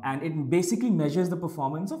 And it basically measures the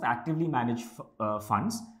performance of actively managed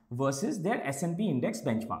funds versus their S&P index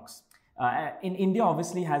benchmarks. In India,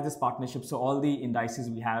 obviously, has this partnership. So all the indices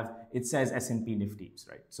we have, it says S&P Nifty's,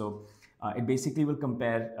 right? So it basically will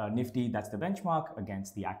compare Nifty, that's the benchmark,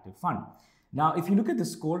 against the active fund. Now, if you look at the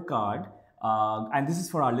scorecard, and this is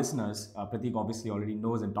for our listeners, Pratik obviously already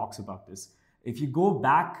knows and talks about this. If you go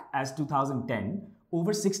back as 2010,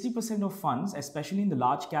 over 60% of funds, especially in the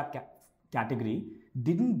large cap category,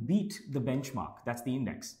 didn't beat the benchmark. That's the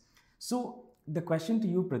index. So the question to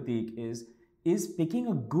you, Pratik, is picking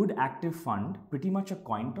a good active fund pretty much a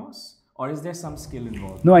coin toss? Or is there some skill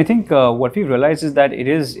involved? No, I think what we've realized is that it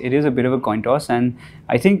is a bit of a coin toss. And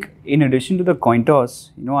I think in addition to the coin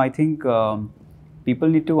toss, I think people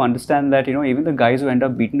need to understand that, even the guys who end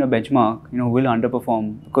up beating a benchmark, will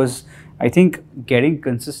underperform. Because I think getting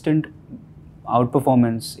consistent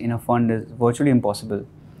outperformance in a fund is virtually impossible.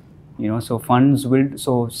 So funds will,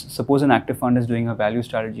 so suppose an active fund is doing a value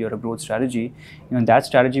strategy or a growth strategy, that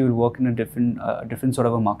strategy will work in a different sort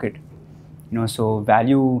of a market. So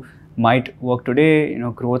value might work today,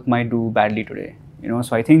 growth might do badly today.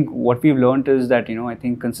 So I think what we've learned is that, I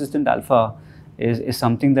think consistent alpha is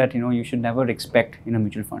something that, you should never expect in a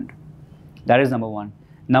mutual fund. That is number one.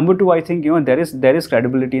 Number two, I think, there is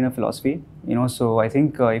credibility in the philosophy. So I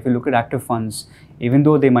think if you look at active funds, even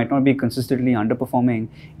though they might not be consistently underperforming,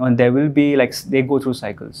 there will be they go through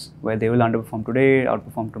cycles where they will underperform today,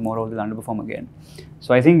 outperform tomorrow, they'll underperform again.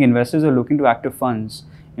 So I think investors are looking to active funds,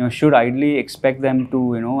 should ideally expect them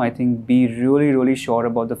to, I think be really, really sure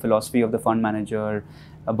about the philosophy of the fund manager,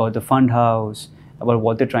 about the fund house, about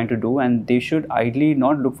what they're trying to do, and they should ideally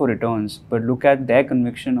not look for returns, but look at their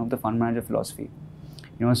conviction of the fund manager philosophy.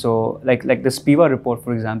 So like the SPIVA report,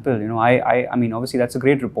 for example, I mean, obviously that's a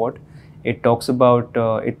great report. It talks about,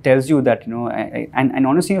 it tells you that, and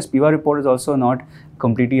honestly, a SPIVA report is also not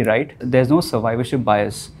completely right. There's no survivorship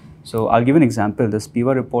bias. So I'll give an example. The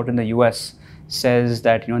SPIVA report in the US says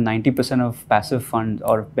that 90% of passive funds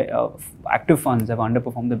or active funds have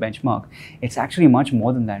underperformed the benchmark. It's actually much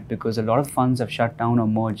more than that because a lot of funds have shut down or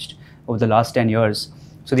merged over the last 10 years.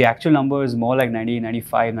 So the actual number is more like 90,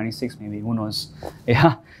 95, 96 maybe, who knows.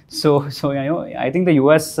 Yeah. So I think the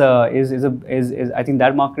US is I think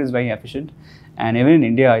that market is very efficient, and even in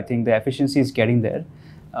India I think the efficiency is getting there.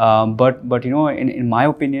 But in my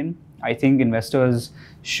opinion, I think investors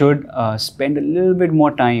should spend a little bit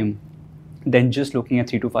more time than just looking at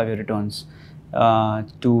 3 to 5 year returns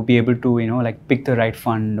to be able to pick the right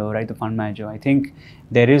fund or the fund manager. I think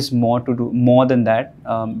there is more to do, more than that,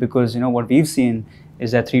 because what we've seen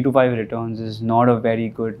is that 3 to 5 year returns is not a very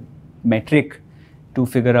good metric to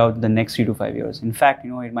figure out the next 3 to 5 years. In fact,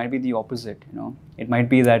 it might be the opposite. It might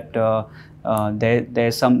be that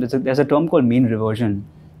there's a term called mean reversion,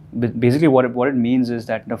 But basically, what it means is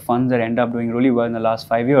that the funds that end up doing really well in the last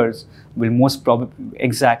 5 years will most probably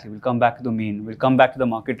will come back to the mean, will come back to the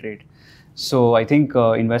market rate. So I think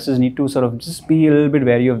investors need to sort of just be a little bit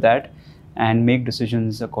wary of that and make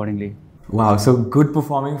decisions accordingly. Wow, so good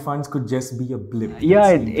performing funds could just be a blip.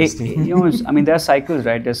 Yeah, Interesting. I mean, there are cycles,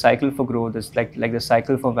 right? There's cycle for growth. There's like the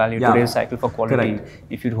cycle for value. Yeah. Today's cycle for quality. Correct.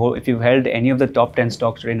 If you've held any of the top 10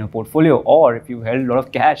 stocks in a portfolio, or if you've held a lot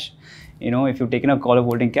of cash, if you've taken a call of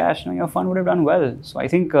holding cash, your fund would have done well. So I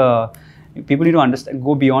think people need to understand,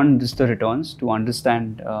 go beyond just the returns to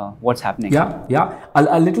understand what's happening. Yeah.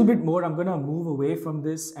 A little bit more. I'm going to move away from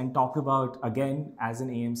this and talk about, again, as an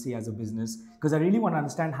AMC, as a business, because I really want to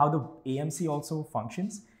understand how the AMC also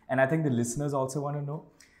functions. And I think the listeners also want to know.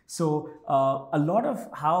 So a lot of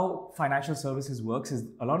how financial services works is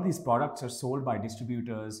a lot of these products are sold by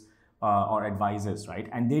distributors or advisors, right?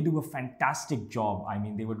 And they do a fantastic job. I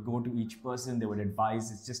mean, they would go to each person, they would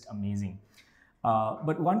advise. It's just amazing.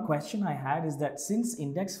 But one question I had is that since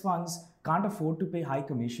index funds can't afford to pay high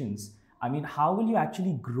commissions, I mean, how will you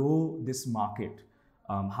actually grow this market?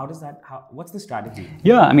 What's the strategy?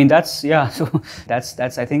 Yeah, I mean, so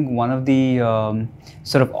that's I think one of the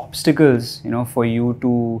sort of obstacles, for you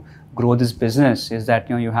to grow this business is that,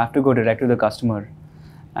 you have to go direct to the customer.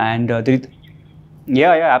 And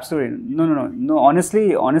yeah, absolutely. No,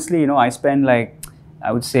 honestly, I spend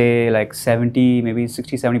I would say 70, maybe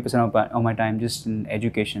 60, 70% of my time just in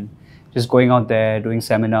education. Just going out there, doing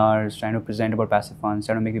seminars, trying to present about passive funds,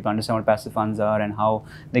 trying to make people understand what passive funds are and how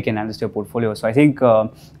they can analyze their portfolio. So I think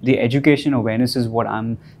the education awareness is what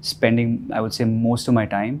I'm spending, I would say, most of my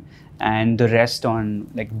time, and the rest on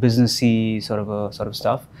businessy sort of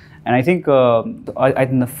stuff. And I think I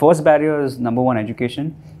think the first barrier is number one,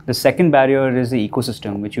 education. The second barrier is the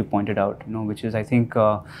ecosystem, which you pointed out, which is, I think,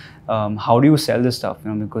 how do you sell this stuff?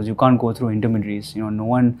 Because you can't go through intermediaries. No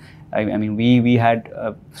one. I mean, we had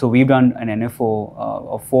so we've done an NFO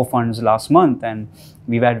of 4 funds last month, and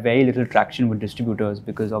we've had very little traction with distributors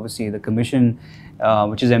because obviously the commission,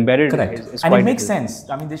 which is embedded, is and quite it makes little. sense.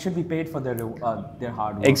 I mean, they should be paid for their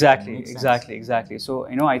hard work. Exactly. So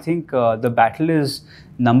I think the battle is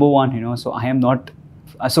number one. So I am not.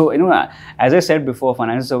 So as I said before,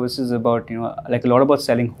 financial services is about a lot about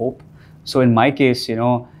selling hope. So in my case,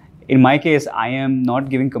 I am not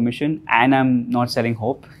giving commission and I'm not selling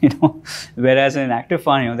hope. Whereas in an active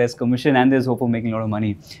fund, there's commission and there's hope of making a lot of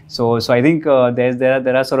money. So I think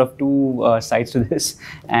there are sort of two sides to this.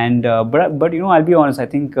 And but I'll be honest. I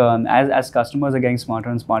think as customers are getting smarter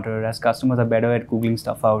and smarter, as customers are better at googling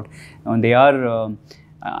stuff out, and they are.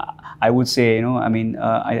 I would say,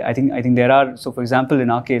 I think there are. So, for example,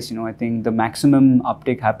 in our case, I think the maximum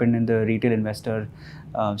uptake happened in the retail investor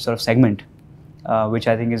sort of segment, which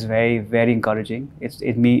I think is very, very encouraging.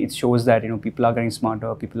 It shows that people are getting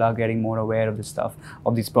smarter, people are getting more aware of this stuff,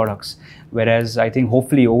 of these products. Whereas I think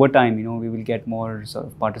hopefully over time, we will get more sort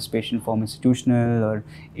of participation from institutional or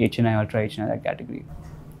HNI, ultra HNI, that category.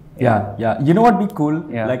 Yeah. You know what would be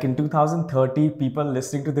cool? Yeah. Like in 2030, people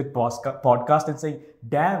listening to this podcast and saying,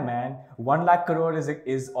 damn man, 1 lakh crore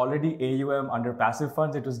is already AUM under passive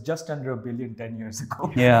funds. It was just under $1 billion 10 years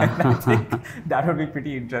ago. Yeah. And I think that would be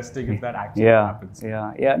pretty interesting if that actually happens.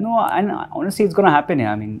 Yeah. No, and honestly, it's going to happen.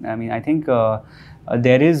 Yeah. I mean, I think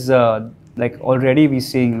there is already we're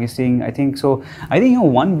seeing. I think so. I think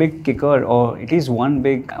one big kicker, or at least one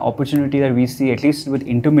big opportunity that we see, at least with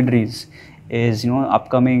intermediaries, is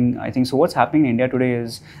upcoming. I think so. What's happening in India today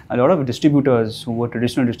is a lot of distributors who were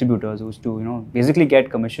traditional distributors who used to basically get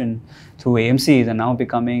commission through AMCs are now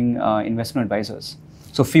becoming investment advisors.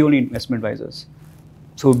 So fee-only investment advisors.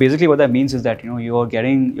 So basically, what that means is that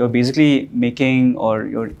you're basically making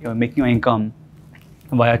your income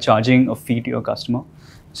via charging a fee to your customer.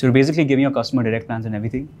 So you're basically giving your customer direct plans and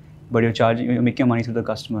everything, but you're making your money through the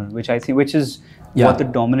customer, which is what the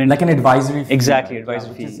dominant, like an advisory fee. Exactly,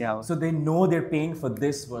 advisory fee. Yeah. So they know they're paying for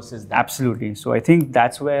this versus that. Absolutely. So I think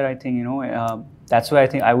that's where I think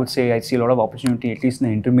I would say I see a lot of opportunity, at least in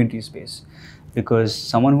the intermediary space, because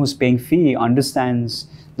someone who's paying fee understands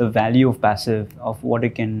the value of passive, of what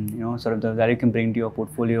it can, sort of the value it can bring to your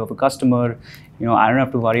portfolio of a customer. I don't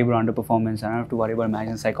have to worry about underperformance. I don't have to worry about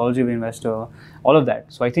managing psychology of the investor, all of that.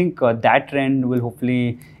 So I think that trend will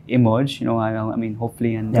hopefully emerge, I mean,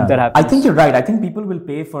 hopefully, and if that happens. I think you're right. I think people will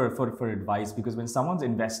pay for advice, because when someone's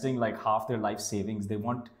investing like half their life savings, they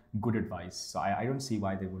want good advice. So I don't see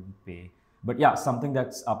why they wouldn't pay. But yeah, something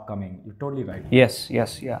that's upcoming. You're totally right. Yes, yeah.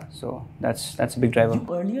 So that's a big driver.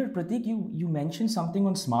 Earlier, Pratik, you mentioned something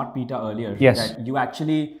on smart beta earlier. Yes. That you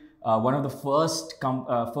actually one of the first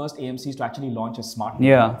AMCs to actually launch a smart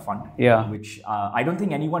Yeah. fund, Yeah. which I don't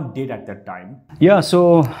think anyone did at that time. Yeah.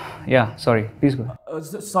 So, yeah. Sorry. Please go.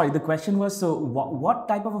 Sorry, the question was, so what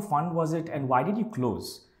type of a fund was it, and why did you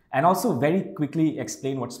close? And also, very quickly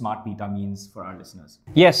explain what smart beta means for our listeners.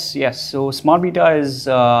 Yes. Yes. So, smart beta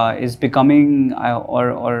is becoming,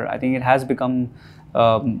 or I think it has become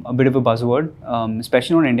a bit of a buzzword,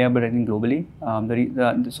 especially not in India, but I think globally.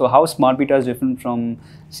 So how smart beta is different from,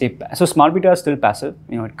 say, so smart beta is still passive.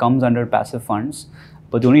 It comes under passive funds,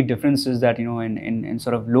 but the only difference is that in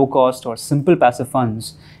sort of low cost or simple passive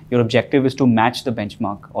funds, your objective is to match the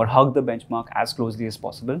benchmark or hug the benchmark as closely as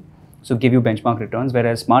possible. So give you benchmark returns.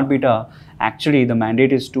 Whereas smart beta, actually the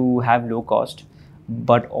mandate is to have low cost,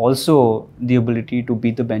 but also the ability to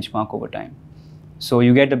beat the benchmark over time. So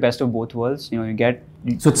you get the best of both worlds.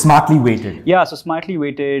 So it's smartly weighted. Yeah, so smartly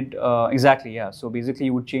weighted, exactly, yeah. So basically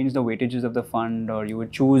you would change the weightages of the fund, or you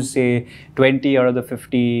would choose, say, 20 out of the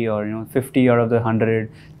 50, or 50 out of the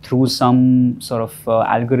 100 through some sort of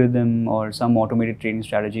algorithm or some automated trading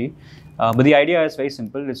strategy. But the idea is very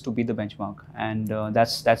simple. It's to beat the benchmark, and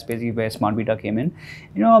that's basically where smart beta came in.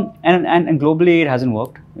 And globally it hasn't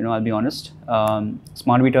worked. I'll be honest.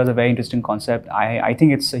 Smart beta is a very interesting concept. I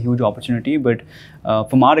think it's a huge opportunity, but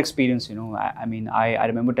from our experience, I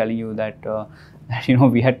remember telling you that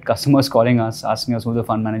we had customers calling us, asking us who the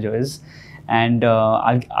fund manager is. And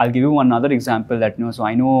I'll give you another example that so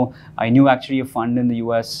I knew actually a fund in the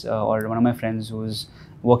US, or one of my friends who's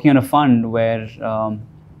working on a fund where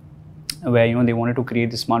they wanted to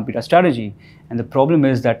create the smart beta strategy. And the problem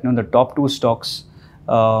is that the top two stocks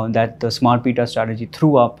that the smart beta strategy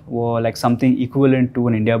threw up were like something equivalent to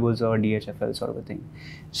an India Bulls or DHFL sort of a thing.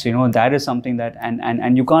 So that is something that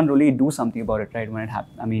and you can't really do something about it, right, when it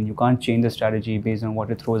happens. I mean, you can't change the strategy based on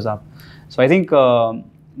what it throws up. So I think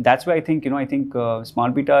that's why I think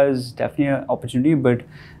smart beta is definitely an opportunity, but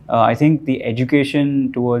I think the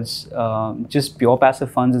education towards just pure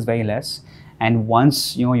passive funds is very less. And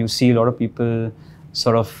once you see a lot of people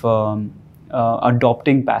sort of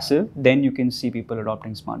adopting passive, then you can see people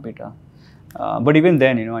adopting smart beta. But even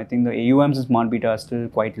then, I think the AUMs in smart beta are still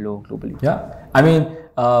quite low globally. Yeah, I mean,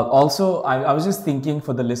 also, I was just thinking,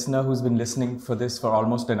 for the listener who's been listening for this for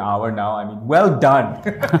almost an hour now, I mean, well done.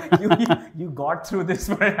 you got through this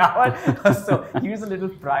for an hour. So here's a little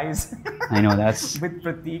prize. I know, that's with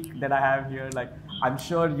Pratik that I have here. Like, I'm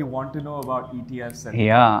sure you want to know about ETFs. And,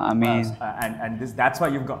 yeah, I mean, and that's why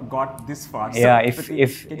you've got this far. So, yeah,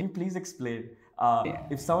 Pratik, can you please explain?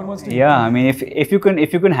 If someone wants to, yeah, I mean, if you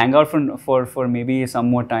can hang out for maybe some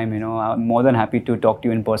more time, I'm more than happy to talk to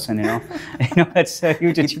you in person. That's a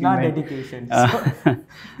huge achievement. It's not dedication. So,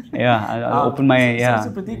 yeah, I'll open my So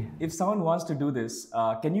Pratik, if someone wants to do this,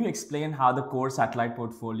 can you explain how the core satellite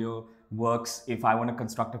portfolio works if I want to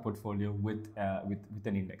construct a portfolio with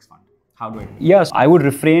an index fund? How do I do it? Yes, I would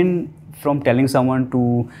refrain from telling someone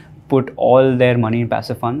to put all their money in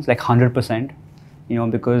passive funds, like 100%.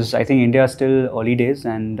 Because I think India is still early days,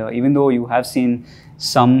 and even though you have seen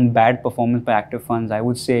some bad performance by active funds, I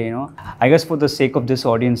would say, I guess for the sake of this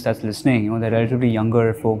audience that's listening, they're relatively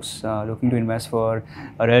younger folks looking to invest for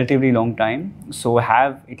a relatively long time. So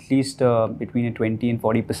have at least between a 20 and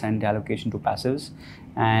 40% allocation to passives,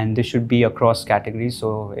 and this should be across categories.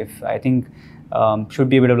 So if I think should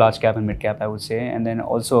be a bit of large cap and mid cap, I would say, and then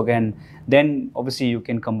also again, then obviously you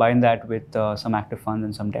can combine that with some active funds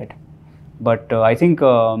and some debt. But I think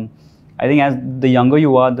as the younger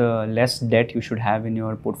you are, the less debt you should have in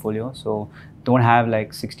your portfolio. So don't have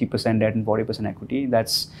like 60% debt and 40% equity.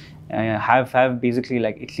 That's have basically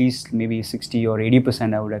like at least maybe 60 or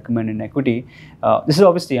 80% I would recommend in equity. This is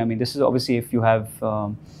obviously if you have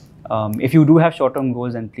if you do have short-term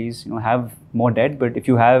goals, then please have more debt. But if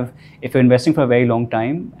you're investing for a very long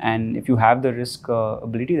time, and if you have the risk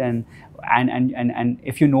ability, then and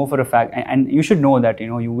if you know for a fact, and you should know that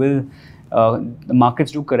you will. The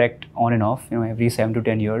markets do correct on and off, every 7 to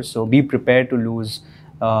 10 years. So be prepared to lose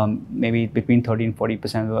maybe between 30 and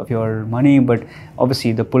 40% of your money. But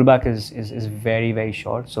obviously, the pullback is very, very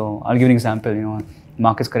short. So I'll give you an example.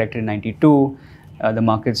 Markets corrected in 92. The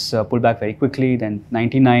markets pulled back very quickly. Then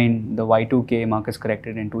 99, the Y2K markets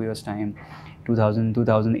corrected in 2 years' time. 2000,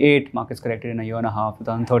 2008, markets corrected in a year and a half.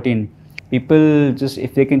 2013. People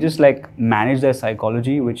if they can just like manage their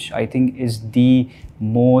psychology, which I think is the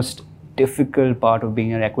most difficult part of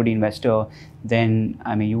being an equity investor, then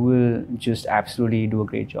you will just absolutely do a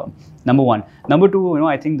great job. Number one. Number two,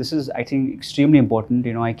 I think this is extremely important.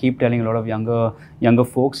 I keep telling a lot of younger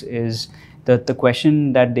folks is that the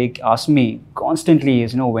question that they ask me constantly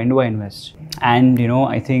is, when do I invest? And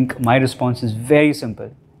I think my response is very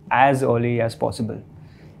simple: as early as possible.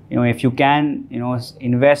 if you can,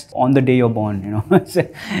 invest on the day you're born,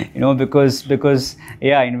 because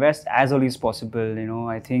invest as early as possible.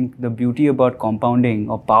 I think the beauty about compounding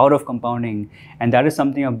or power of compounding, and that is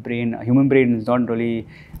something a human brain is not really,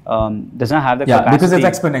 does not have the capacity. Because it's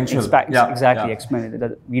exponential. Exactly,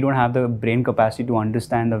 exponential. We don't have the brain capacity to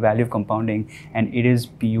understand the value of compounding, and it is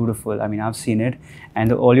beautiful. I mean, I've seen it,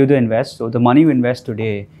 and the earlier you invest, so the money you invest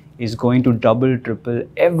today is going to double, triple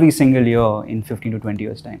every single year in 15 to 20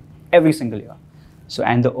 years time, every single year. So,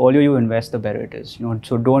 and the earlier you invest, the better it is.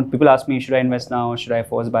 So people ask me, should I invest now? Should I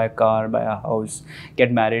first buy a car, buy a house,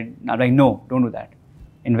 get married? I'm like, no, don't do that.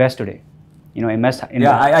 Invest today. Invest.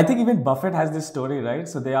 Yeah, I think even Buffett has this story, right?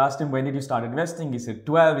 So they asked him, when did you start investing? He said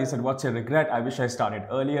 12. He said, what's your regret? I wish I started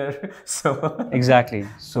earlier. So exactly.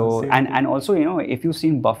 So and also, if you've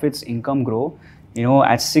seen Buffett's income grow,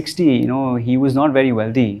 at 60, he was not very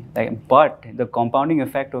wealthy. But the compounding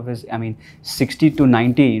effect of his, 60 to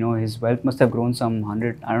 90, his wealth must have grown some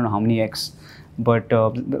 100, I don't know how many X. But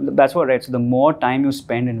that's what, right? So the more time you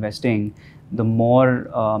spend investing, the more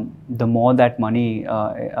that money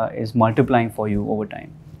is multiplying for you over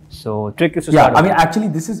time. So trick is to start. Actually,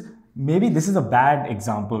 this is a bad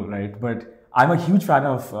example, right? But I'm a huge fan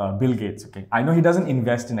of Bill Gates. Okay, I know he doesn't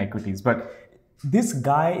invest in equities, but this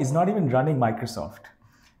guy is not even running Microsoft.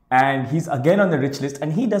 And he's again on the rich list,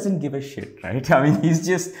 and he doesn't give a shit, right? He's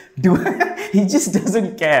just he just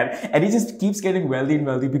doesn't care, and he just keeps getting wealthy and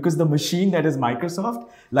wealthy because the machine that is Microsoft,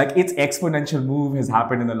 its exponential move has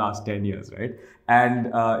happened in the last 10 years, right?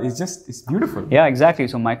 And it's beautiful. Yeah, exactly.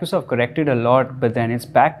 So Microsoft corrected a lot, but then it's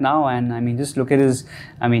back now, and just look at his.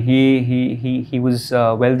 He was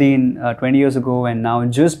wealthy in 20 years ago, and now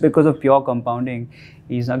just because of pure compounding,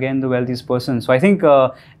 he's again the wealthiest person. So I think,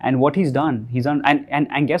 and what he's done,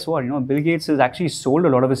 and guess what? Bill Gates has actually sold a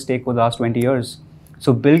lot of his stake over the last 20 years.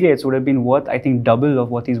 So Bill Gates would have been worth, I think, double of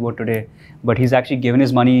what he's worth today. But he's actually given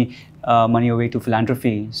his money away to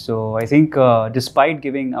philanthropy. So I think, despite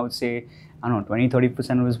giving, I would say,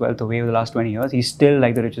 20-30% of his wealth away over the last 20 years, he's still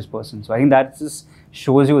like the richest person. So I think that just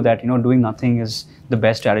shows you that, doing nothing is the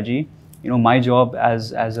best strategy. My job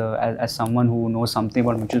as someone who knows something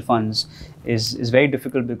about mutual funds is very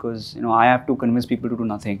difficult because I have to convince people to do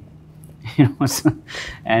nothing.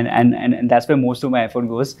 And that's where most of my effort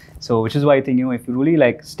goes. So which is why I think if you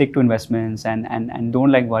really stick to investments and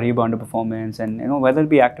don't worry about underperformance, and whether it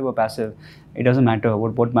be active or passive, it doesn't matter.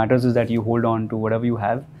 What matters is that you hold on to whatever you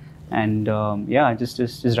have, and just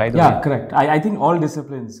ride the wave. Yeah, correct. I think all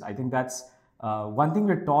disciplines. I think that's. One thing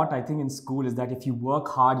we're taught, I think, in school is that if you work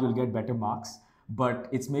hard, you'll get better marks. But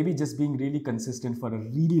it's maybe just being really consistent for a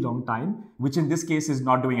really long time, which in this case is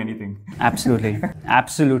not doing anything. Absolutely.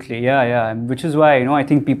 Absolutely. Yeah. Which is why, I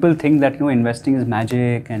think people think that, investing is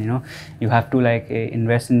magic and, you have to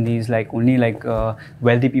invest in these, only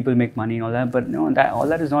wealthy people make money and all that. But no, all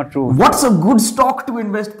that is not true. What's a good stock to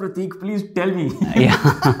invest, Pratik? Please tell me. Yeah.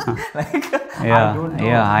 I don't know.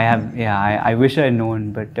 I wish I had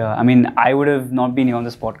known, but I would have not been on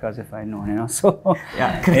this podcast if I had known, so.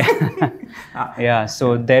 Yeah,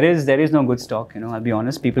 so there is no good stock, I'll be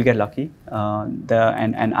honest. People get lucky, and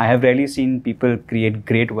I have rarely seen people create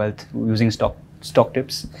great wealth using stock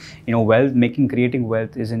tips. Creating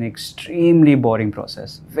wealth is an extremely boring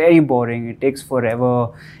process. Very boring. It takes forever.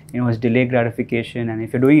 It's delayed gratification, and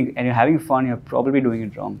if you're doing it and you're having fun, you're probably doing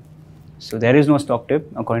it wrong. So there is no stock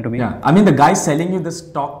tip, according to me. Yeah, the guy selling you the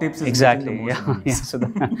stock tips is exactly. So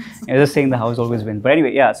I'm just saying the house always wins. But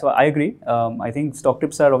anyway, so I agree. I think stock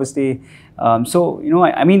tips are obviously. Most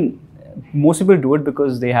people do it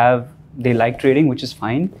because they like trading, which is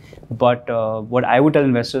fine. But what I would tell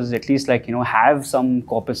investors is at least have some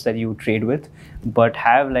corporates that you trade with, but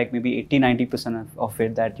have maybe 80-90% of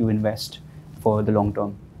it that you invest for the long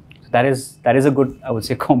term. That is a good, I would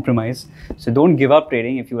say, compromise. So don't give up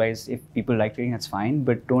trading if people like trading, that's fine.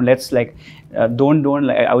 But don't I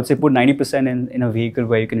would say put 90% in a vehicle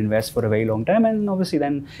where you can invest for a very long time, and obviously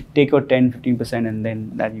then take out 10-15% and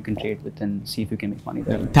then that you can trade with and see if you can make money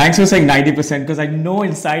there. Thanks for saying 90% because I know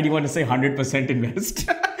inside you want to say 100% invest.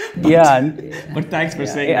 But thanks for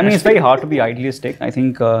saying. It's very hard to be idealistic. I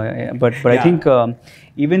think, but I think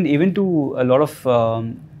even to a lot of.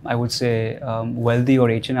 I would say wealthy or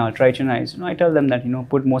HNI, ultra HNIs, I tell them that,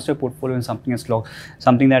 put most of your portfolio in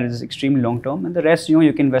something that is extremely long term, and the rest,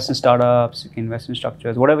 you can invest in startups, you can invest in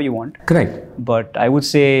structures, whatever you want. Correct. But I would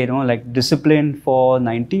say, discipline for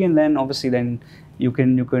 90, and then obviously then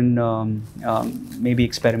maybe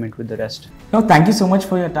experiment with the rest. No, thank you so much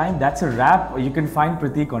for your time. That's a wrap. You can find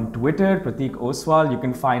Pratik on Twitter, Pratik Oswal. You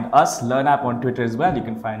can find us, LearnApp, on Twitter as well. You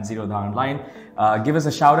can find Zerodha online. Give us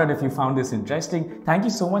a shout out if you found this interesting. Thank you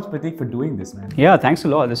so much, Pratik, for doing this, man. Yeah, thanks a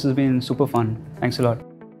lot. This has been super fun. Thanks a lot.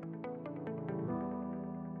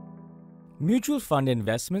 Mutual fund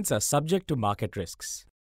investments are subject to market risks.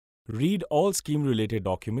 Read all scheme-related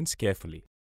documents carefully.